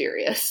very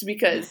serious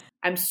because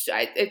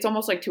it's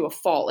almost like to a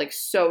fault, like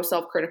so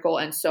self-critical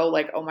and so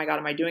like, oh my God,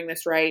 am I doing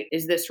this right?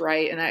 Is this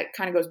right? And that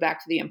kind of goes back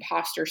to the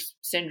imposter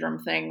syndrome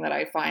thing that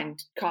I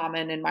find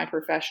common in my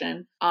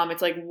profession.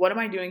 It's like, what am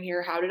I doing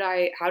here? How did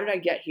I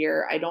get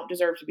here? I don't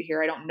deserve to be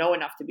here. I don't know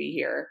enough to be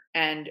here.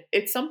 And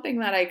it's something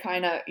that I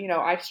kind of,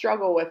 I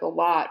struggle with a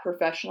lot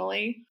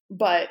professionally,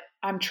 but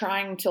I'm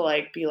trying to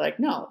like, be like,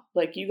 no,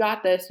 like you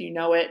got this,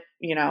 it,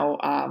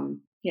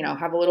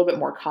 have a little bit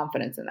more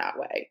confidence in that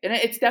way. And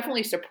it's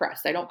definitely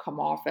suppressed. I don't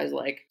come off as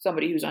like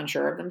somebody who's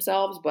unsure of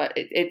themselves, but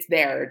it's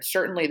there. It's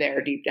certainly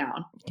there deep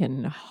down.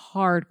 Can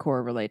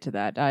hardcore relate to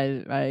that.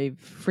 I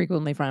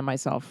frequently find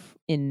myself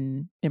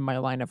in my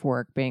line of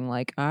work being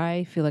like,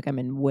 I feel like I'm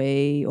in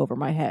way over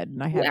my head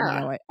and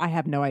I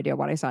have no idea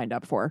what I signed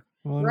up for.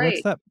 Well,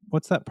 right.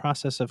 What's that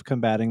process of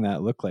combating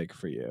that look like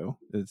for you?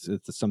 It's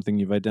something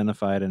you've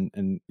identified,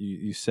 and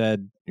you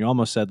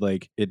almost said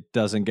like it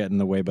doesn't get in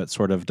the way, but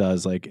sort of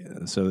does. Like,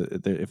 so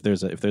if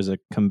there's a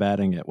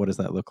combating it, what does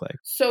that look like?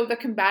 So the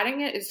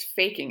combating it is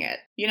faking it.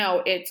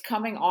 It's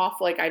coming off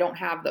like I don't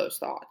have those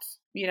thoughts.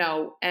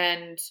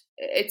 And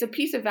it's a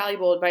piece of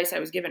valuable advice I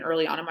was given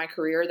early on in my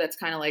career. That's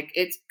kind of like,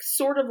 it's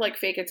sort of like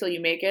fake it till you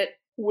make it.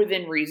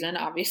 Within reason.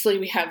 Obviously,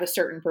 we have a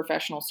certain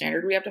professional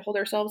standard we have to hold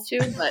ourselves to,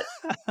 but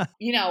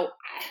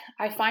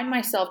I find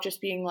myself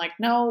just being like,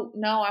 no,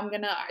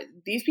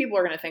 these people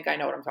are going to think I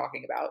know what I'm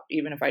talking about,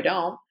 even if I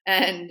don't.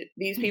 And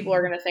these people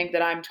are going to think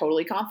that I'm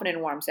totally confident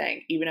in what I'm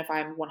saying, even if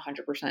I'm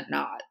 100%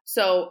 not.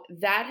 So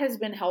that has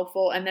been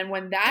helpful. And then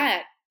when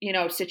that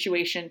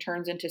situation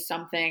turns into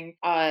something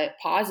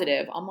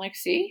positive, I'm like,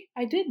 see,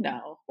 I did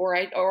know, or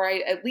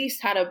I at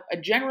least had a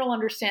general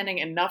understanding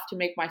enough to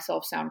make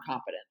myself sound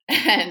competent.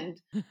 And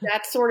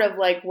that sort of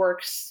like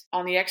works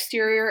on the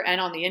exterior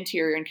and on the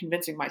interior in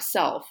convincing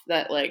myself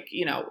that like,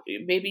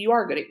 maybe you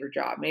are good at your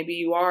job. Maybe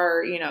you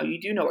are,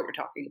 you do know what you're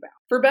talking about.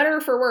 For better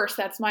or for worse,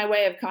 that's my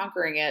way of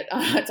conquering it.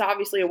 It's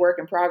obviously a work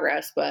in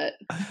progress, but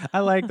I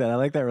like that. I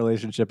like that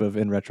relationship of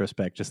in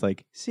retrospect, just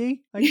like,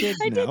 see, I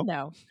did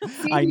know.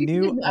 See, I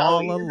knew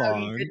all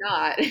along. You did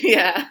not.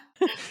 Yeah.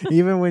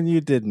 Even when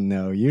you didn't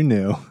know, you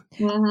knew.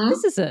 Mm-hmm.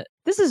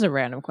 This is a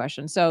random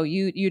question. So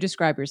you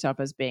describe yourself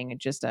as being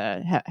just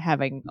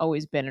having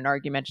always been an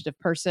argumentative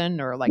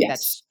person, or like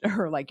yes. that's,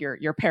 or like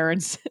your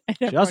parents.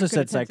 She also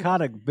said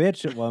psychotic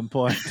bitch at one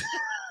point.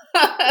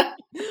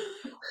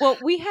 Well,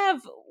 we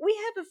have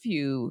a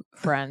few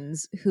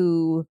friends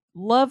who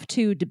love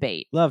to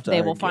debate.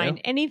 They will find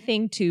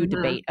anything to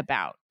debate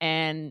about.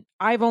 And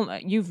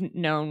you've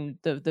known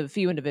the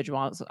few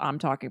individuals I'm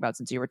talking about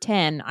since you were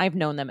 10. I've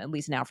known them at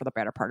least now for the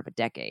better part of a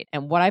decade.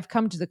 And what I've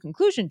come to the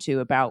conclusion to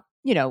about,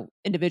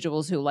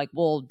 individuals who like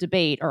will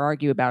debate or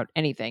argue about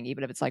anything,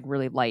 even if it's like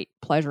really light,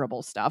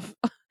 pleasurable stuff.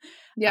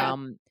 Yeah.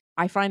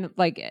 I find that,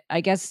 like,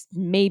 I guess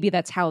maybe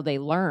that's how they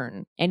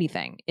learn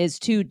anything, is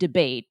to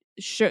debate.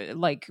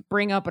 Like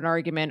bring up an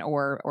argument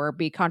or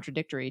be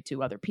contradictory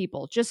to other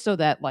people, just so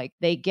that like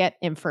they get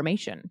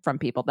information from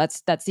people.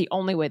 That's the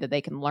only way that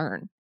they can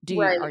learn. Do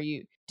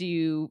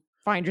you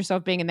find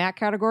yourself being in that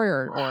category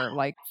or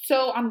like?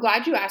 So I'm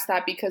glad you asked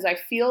that, because I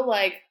feel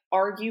like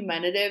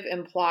argumentative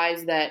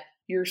implies that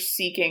you're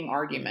seeking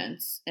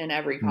arguments in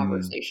every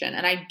conversation.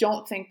 And I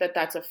don't think that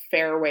that's a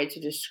fair way to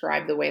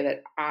describe the way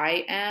that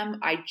I am.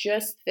 I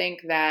just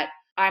think that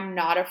I'm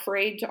not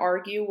afraid to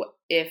argue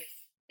if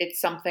it's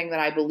something that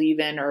I believe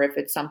in, or if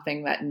it's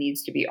something that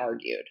needs to be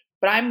argued.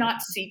 But I'm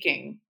not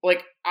seeking,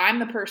 like, I'm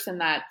the person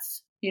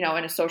that's, in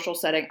a social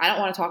setting. I don't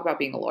want to talk about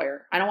being a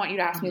lawyer. I don't want you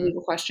to ask me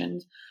legal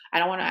questions. I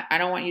don't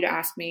want you to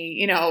ask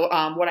me,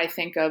 what I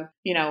think of,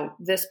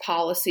 this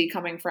policy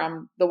coming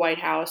from the White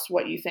House,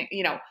 what you think,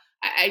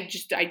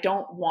 I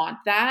don't want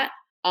that.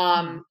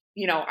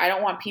 you know, I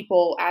don't want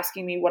people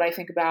asking me what I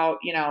think about,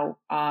 you know,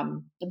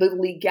 the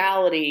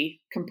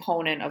legality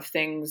component of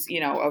things, you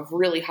know, of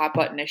really hot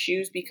button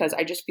issues, because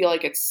I just feel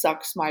like it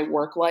sucks my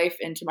work life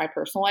into my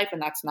personal life,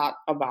 and that's not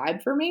a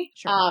vibe for me.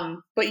 Sure.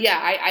 But yeah,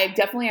 I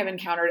definitely have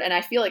encountered, and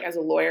I feel like as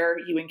a lawyer,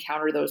 you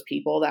encounter those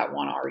people that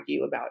want to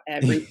argue about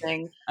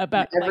everything.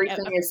 About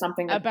everything is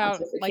something that's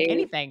about like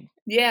anything.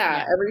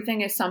 Yeah,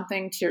 everything is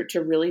something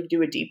to really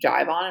do a deep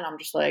dive on, and I'm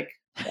just like,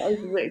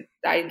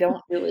 I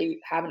don't really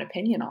have an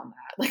opinion on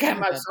that. Like,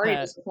 I'm sorry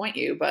to disappoint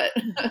you, but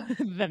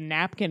the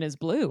napkin is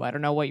blue. I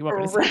don't know what you want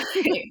me to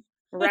say.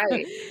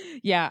 Right.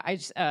 Yeah,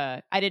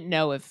 I didn't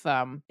know if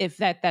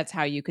that's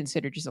how you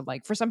considered yourself.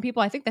 Like, for some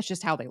people, I think that's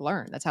just how they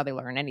learn. That's how they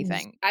learn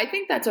anything. I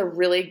think that's a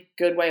really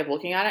good way of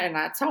looking at it, and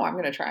that's how I'm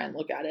going to try and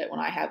look at it when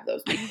I have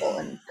those people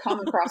and come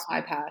across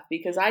my path,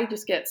 because I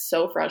just get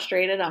so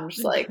frustrated. I'm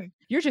just like,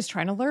 you're just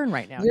trying to learn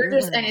right now.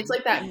 And it's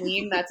like that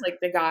meme that's like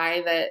the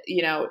guy that,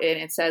 you know, and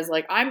it says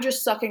like, I'm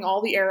just sucking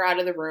all the air out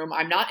of the room.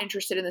 I'm not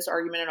interested in this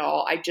argument at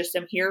all. I just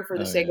am here for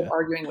the sake of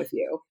arguing with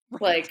you.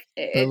 Like,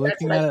 that's what I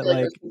feel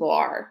like those people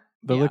are.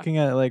 But looking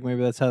at it like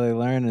maybe that's how they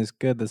learn is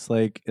good. It's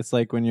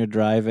like when you're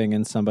driving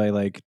and somebody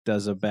like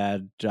does a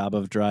bad job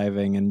of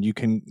driving, and you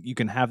can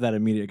have that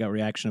immediate gut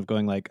reaction of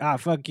going like,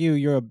 fuck you,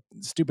 you're a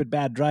stupid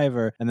bad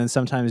driver. And then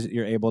sometimes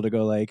you're able to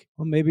go like,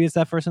 well, maybe it's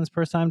that person's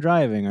first time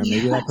driving, or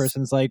maybe that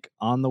person's like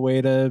on the way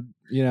to,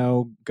 you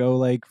know, go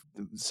like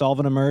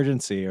solve an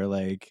emergency, or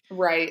like,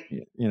 right,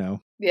 you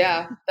know.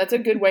 Yeah, that's a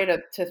good way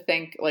to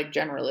think, like,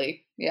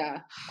 generally.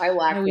 Yeah, I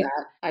lack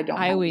that. I don't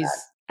have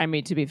that. I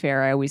mean, to be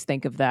fair, I always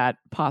think of that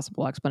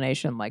possible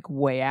explanation like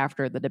way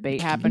after the debate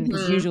happened,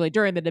 because usually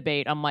during the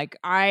debate, I'm like,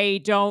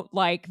 I don't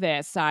like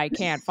this. I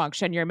can't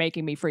function. You're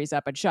making me freeze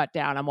up and shut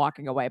down. I'm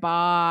walking away.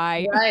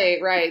 Bye.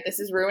 Right.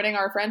 This is ruining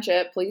our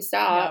friendship. Please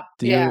stop.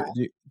 Do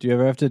you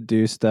ever have to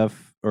do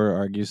stuff or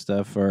argue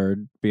stuff or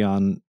be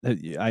on?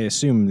 I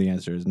assume the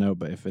answer is no,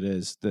 but if it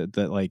is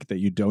that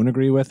you don't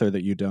agree with, or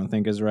that you don't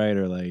think is right,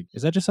 or like,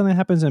 is that just something that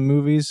happens in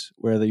movies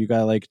where that you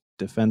gotta like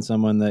defend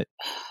someone that?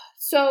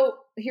 So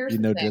here's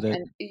the thing. Did it?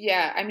 And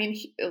yeah, I mean,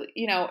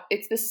 you know,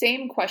 it's the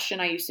same question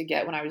I used to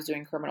get when I was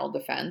doing criminal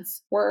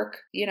defense work.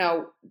 You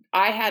know,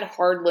 I had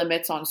hard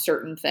limits on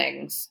certain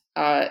things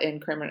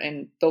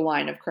in the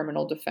line of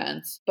criminal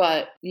defense,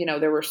 but you know,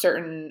 there were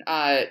certain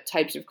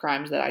types of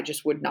crimes that I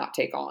just would not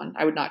take on.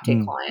 I would not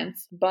take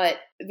clients. But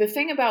the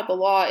thing about the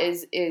law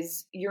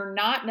is you're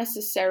not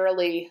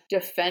necessarily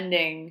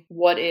defending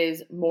what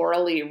is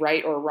morally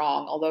right or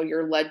wrong, although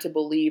you're led to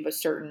believe a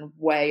certain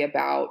way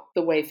about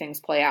the way things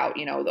play out.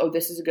 You know, oh,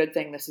 this is a good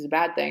thing, this is a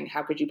bad thing.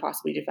 How could you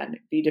possibly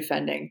be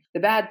defending the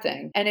bad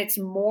thing? And it's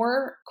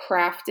more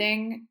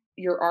crafting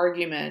your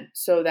argument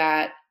so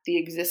that the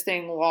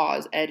existing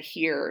laws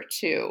adhere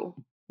to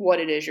what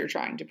it is you're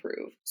trying to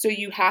prove. So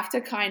you have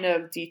to kind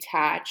of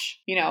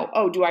detach, you know,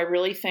 oh, do I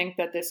really think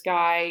that this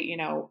guy, you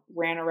know,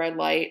 ran a red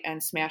light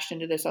and smashed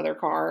into this other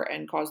car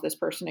and caused this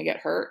person to get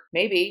hurt?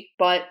 Maybe.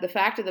 But the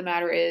fact of the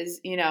matter is,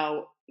 you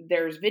know,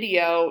 there's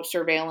video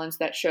surveillance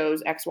that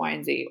shows X, Y,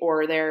 and Z,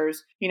 or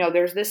there's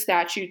this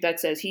statute that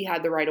says he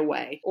had the right of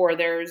way, or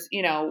there's,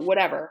 you know,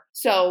 whatever.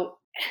 So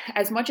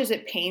as much as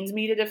it pains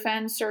me to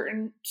defend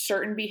certain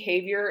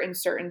behavior and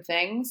certain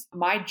things,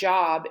 my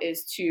job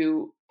is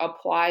to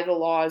apply the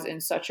laws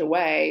in such a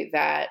way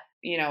that,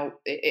 you know,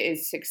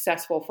 is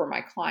successful for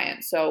my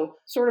client. So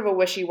sort of a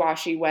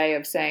wishy-washy way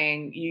of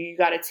saying you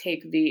got to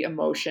take the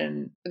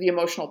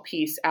emotional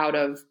piece out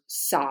of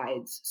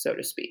sides, so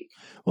to speak.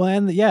 Well,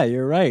 and yeah,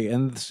 you're right.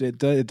 And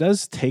it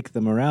does take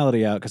the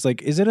morality out, because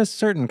like, is it a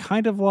certain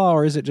kind of law,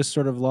 or is it just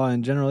sort of law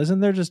in general?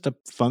 Isn't there just a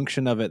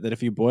function of it that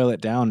if you boil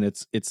it down,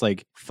 it's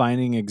like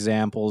finding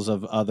examples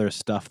of other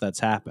stuff that's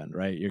happened,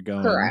 right? You're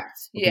going,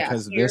 correct. Yeah.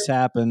 Because this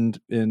happened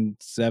in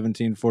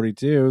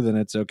 1742, then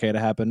it's okay to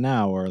happen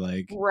now, or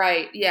like, right.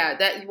 Yeah.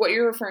 That what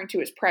you're referring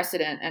to is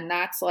precedent. And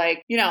that's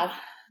like, you know,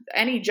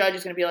 any judge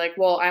is going to be like,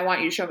 well, I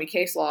want you to show me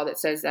case law that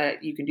says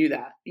that you can do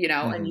that, you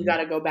know, and you got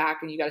to go back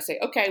and you got to say,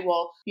 okay,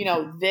 well, you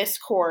know, this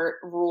court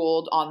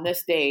ruled on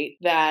this date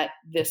that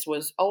this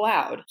was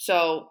allowed.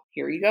 So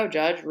here you go,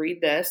 judge,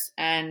 read this.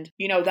 And,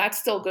 you know, that's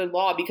still good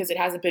law because it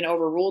hasn't been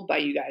overruled by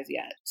you guys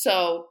yet.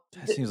 So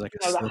seems like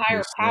the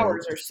higher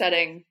powers are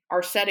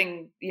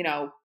setting, you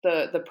know,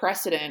 the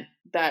precedent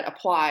that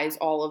applies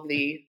all of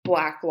the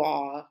black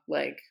law,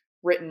 like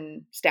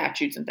written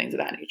statutes and things of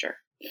that nature.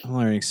 I'm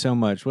learning so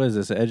much. What is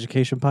this, an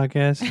education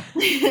podcast?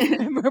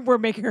 We're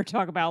making her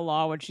talk about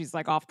law when she's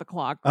like off the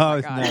clock. Oh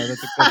no,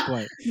 that's a good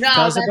point.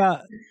 Tell us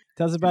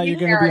about you're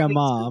going to be a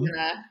mom.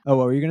 Oh,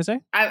 what were you going to say?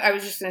 I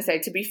was just going to say,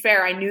 to be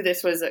fair, I knew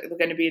this was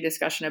going to be a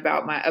discussion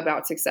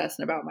about success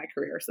and about my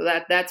career. So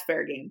that's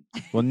fair game.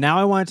 Well, now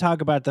I want to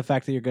talk about the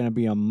fact that you're going to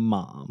be a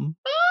mom.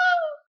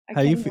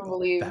 How you feel?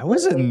 That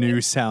was a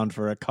new sound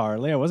for a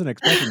Carly. I wasn't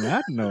expecting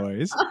that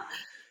noise.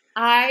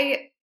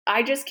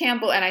 I just can't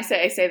believe, and I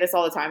say this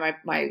all the time.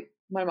 My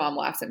My mom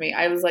laughs at me.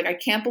 I was like, I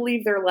can't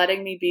believe they're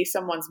letting me be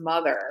someone's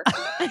mother.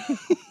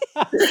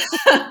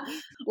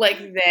 Like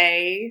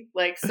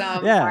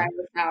some higher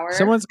power.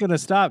 Someone's gonna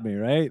stop me,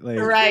 right? Like,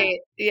 right.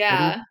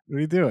 Yeah. What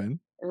are you doing?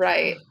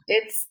 Right.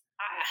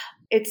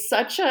 It's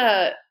such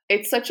a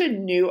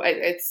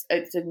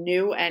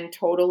new and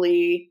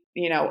totally,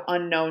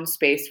 unknown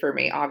space for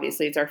me.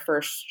 Obviously it's our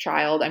first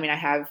child. I mean,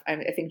 I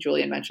think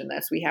Julian mentioned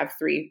this. We have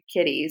 3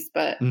 kitties,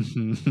 but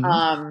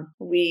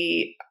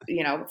we,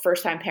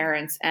 first time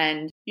parents,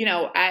 and,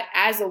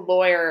 as a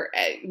lawyer,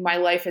 my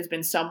life has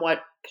been somewhat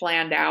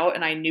planned out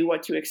and I knew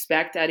what to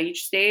expect at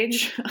each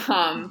stage.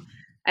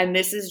 And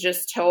this is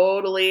just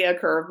totally a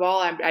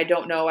curveball. I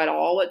don't know at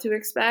all what to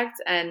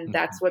expect. And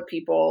that's what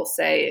people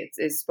say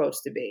is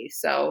supposed to be.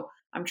 So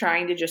I'm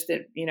trying to just,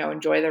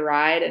 enjoy the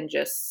ride, and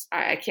just,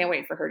 I can't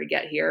wait for her to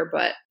get here.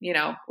 But,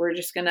 we're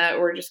just gonna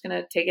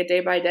take it day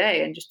by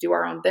day and just do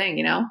our own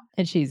thing,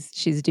 And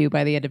she's due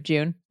by the end of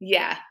June.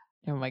 Yeah.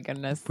 Oh my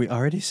goodness. We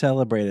already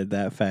celebrated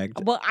that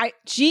fact. Well,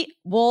 she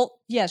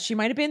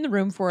might have been in the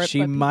room for it.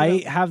 She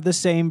might have the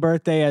same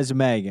birthday as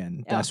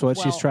Megan. That's what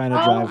she's trying to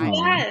drive home.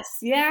 Yes.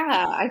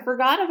 Yeah. I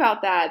forgot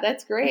about that.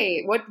 That's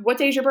great. What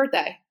day's your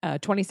birthday?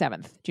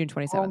 27th, June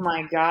 27th. Oh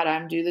my God.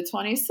 I'm due the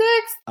 26th.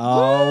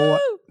 Oh, Woo!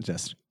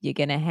 You're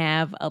going to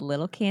have a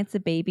little Cancer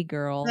baby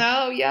girl.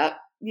 Oh, yep.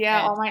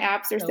 Yeah, all my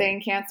apps are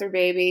saying Cancer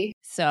baby.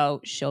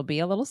 So she'll be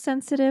a little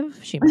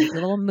sensitive. She might be a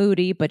little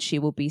moody, but she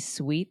will be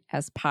sweet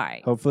as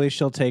pie. Hopefully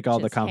she'll take all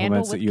the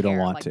compliments that you don't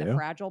want like to. The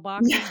fragile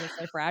boxes, they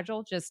say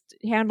fragile. Just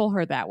handle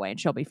her that way and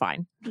she'll be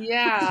fine.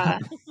 Yeah.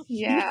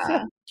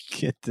 Yeah.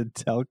 Get to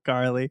tell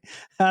Carly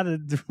how to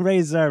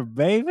raise our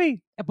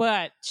baby.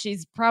 But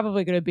she's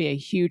probably going to be a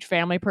huge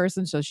family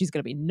person, so she's going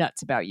to be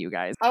nuts about you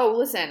guys. Oh,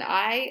 listen,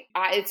 I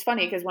it's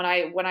funny because when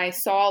I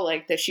saw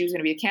like that she was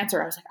going to be a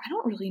Cancer, I was like, I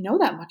don't really know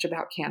that much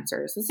about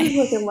cancers. This is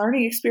like a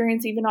learning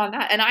experience even on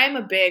that. And I am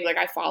a big,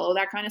 I follow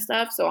that kind of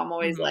stuff, so I'm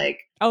always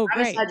like, I'm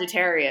a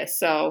Sagittarius,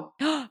 so.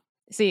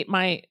 See,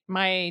 my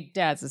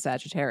dad's a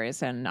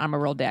Sagittarius, and I'm a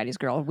real daddy's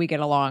girl. We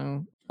get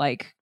along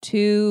like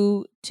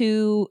two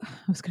I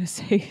was going to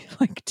say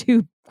like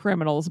 2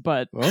 criminals,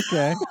 but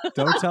okay,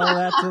 don't tell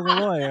that to the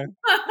lawyer.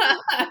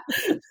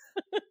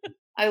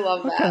 I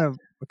love that.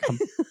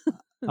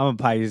 I'm a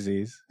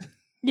Pisces.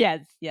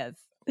 Yes.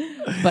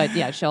 But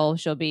yeah,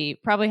 she'll be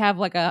probably have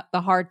like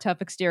the hard,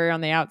 tough exterior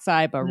on the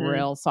outside, but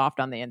real soft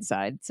on the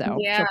inside. So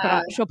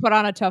she'll put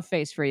on a tough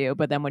face for you.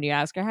 But then when you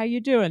ask her how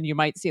you doing, you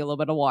might see a little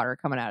bit of water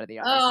coming out of the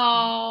eyes.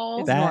 Oh,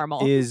 it's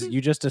normal.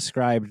 You just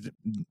described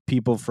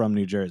people from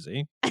New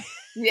Jersey.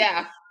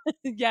 Yeah.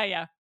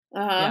 Yeah.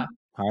 Uh-huh.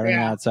 Hard on the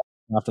outside,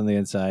 soft on the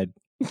inside.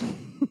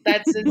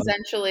 That's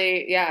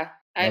essentially, yeah.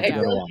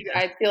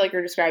 I feel like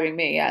you're describing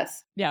me.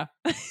 Yes. Yeah.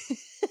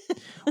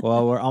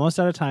 Well, we're almost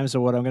out of time.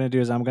 So what I'm going to do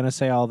is I'm going to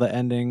say all the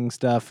ending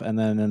stuff. And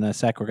then in a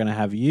sec, we're going to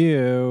have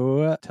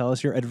you tell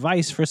us your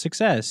advice for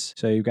success.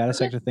 So you've got a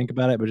sec to think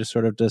about it, but just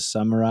sort of just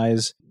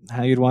summarize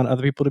how you'd want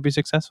other people to be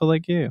successful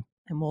like you.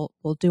 And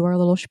we'll do our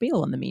little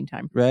spiel in the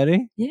meantime.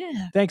 Ready?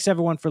 Yeah. Thanks,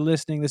 everyone, for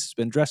listening. This has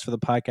been Dress for the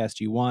Podcast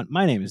You Want.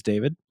 My name is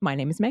David. My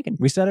name is Megan.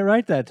 We said it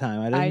right that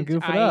time. I didn't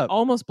goof it up. I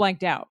almost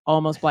blanked out,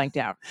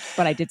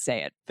 but I did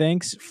say it.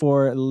 Thanks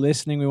for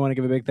listening. We want to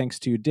give a big thanks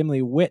to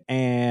Dimly Wit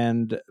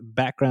and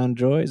Background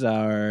Joys,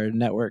 our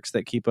networks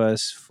that keep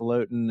us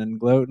floating and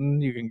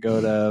gloating. You can go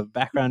to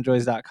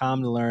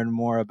backgroundjoys.com to learn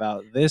more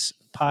about this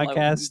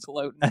podcast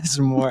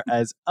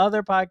as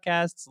other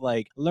podcasts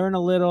like Learn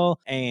a Little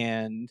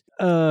and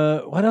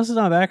what else is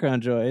on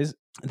Background Joys?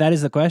 That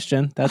is the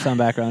question. That's on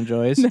Background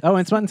Joys. Oh,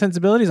 and Smut and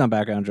Sensibilities on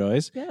Background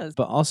Joys. Yes.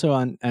 But also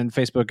on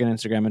Facebook and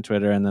Instagram and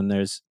Twitter. And then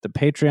there's the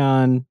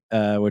Patreon,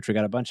 which we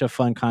got a bunch of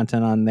fun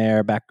content on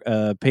there.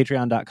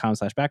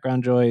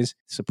 Patreon.com/Background Joys.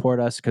 Support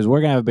us because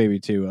we're going to have a baby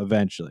too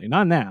eventually.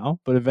 Not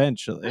now, but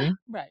eventually.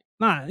 Right.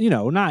 Not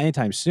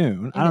anytime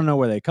soon. I don't know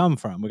where they come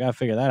from. We got to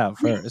figure that out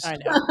first. I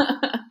know.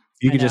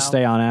 You could just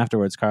stay on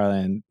afterwards, Carla,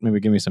 and maybe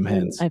give me some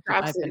hints.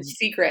 I've been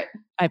secret.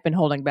 I've been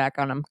holding back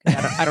on them.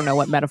 I don't know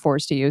what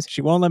metaphors to use.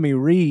 She won't let me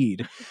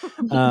read.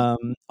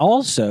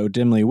 Also,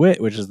 Dimly Wit,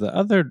 which is the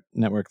other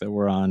network that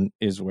we're on,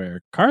 is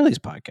where Carly's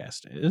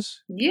podcast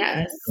is.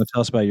 Yes. Want to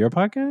tell us about your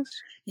podcast?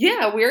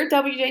 Yeah, we're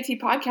WJT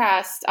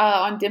Podcast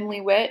on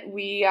Dimly Wit.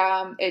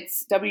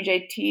 It's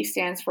WJT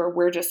stands for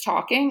We're Just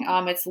Talking.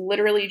 It's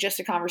literally just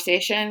a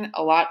conversation,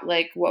 a lot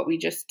like what we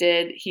just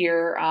did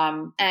here.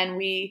 And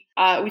we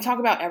talk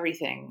about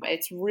everything.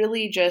 It's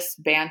really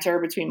just banter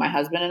between my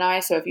husband and I.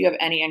 So if you have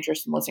any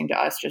interest in listening to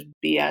us just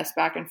BS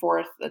back and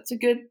forth, it's a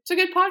good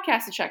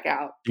podcast to check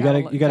out. You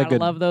gotta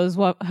love those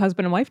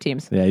husband and wife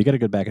teams. Yeah, you got a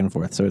good back and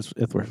forth, so it's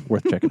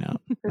worth checking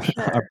out. For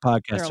sure. Our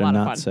podcasts are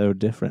not so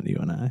different, you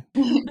and I.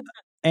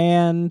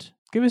 And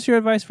give us your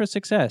advice for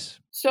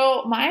success.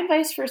 So my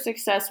advice for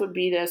success would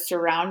be to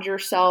surround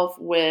yourself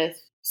with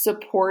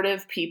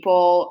supportive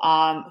people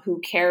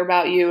who care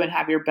about you and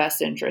have your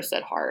best interests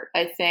at heart.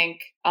 I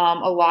think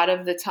A lot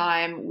of the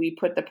time we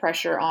put the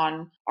pressure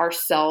on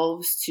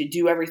ourselves to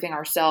do everything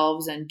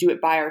ourselves and do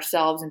it by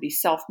ourselves and be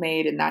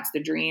self-made, and that's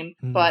the dream.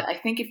 But I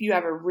think if you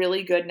have a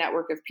really good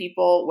network of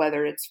people,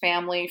 whether it's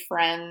family,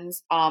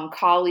 friends,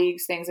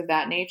 colleagues, things of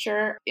that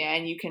nature,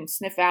 and you can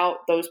sniff out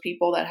those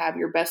people that have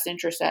your best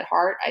interests at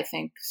heart, I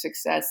think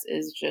success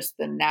is just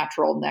the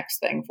natural next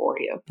thing for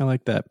you. I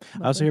like that.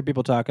 I also hear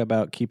people talk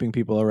about keeping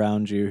people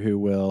around you who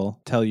will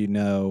tell you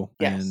no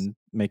and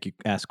make you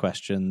ask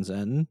questions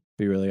and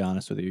be really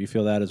honest with you. You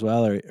feel that as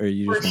well, or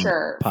you just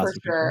for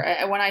sure.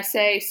 And when I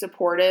say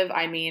supportive,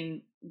 I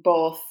mean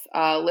both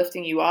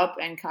lifting you up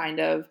and kind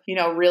of,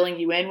 reeling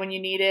you in when you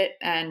need it,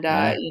 and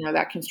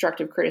that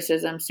constructive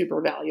criticism,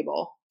 super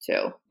valuable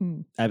too.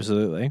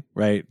 Absolutely.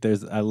 Right.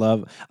 I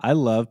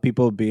love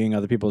people being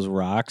other people's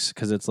rocks,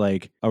 because it's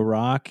like a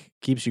rock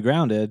keeps you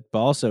grounded, but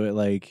also it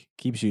like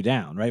keeps you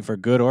down, right? For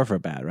good or for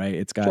bad, right?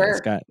 It's got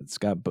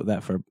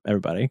that for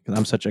everybody. Because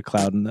I'm such a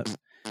cloud in the.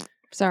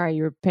 Sorry,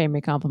 you were paying me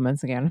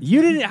compliments again.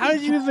 You didn't. How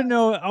did you even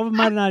know? I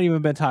might have not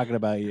even been talking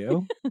about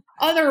you.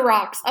 Other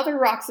rocks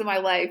in my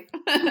life.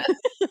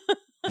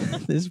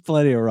 There's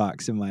plenty of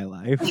rocks in my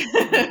life.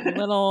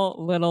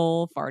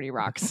 little farty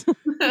rocks.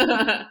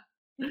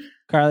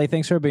 Carly,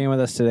 thanks for being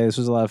with us today. This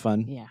was a lot of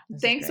fun. Yeah.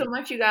 Thanks so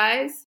much, you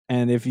guys.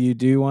 And if you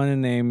do want to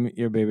name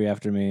your baby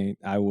after me,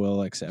 I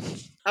will accept.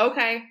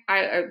 Okay,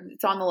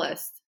 it's on the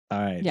list. All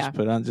right,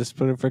 just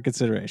put it for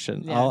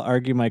consideration. Yeah. I'll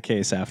argue my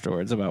case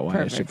afterwards about why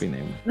it should be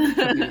named.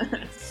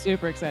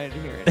 Super excited to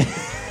hear it.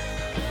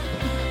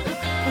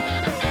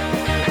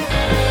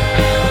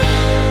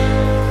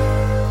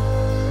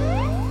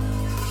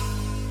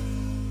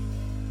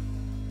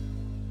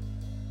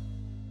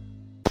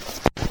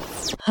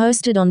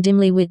 Hosted on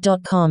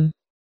dimlywit.com.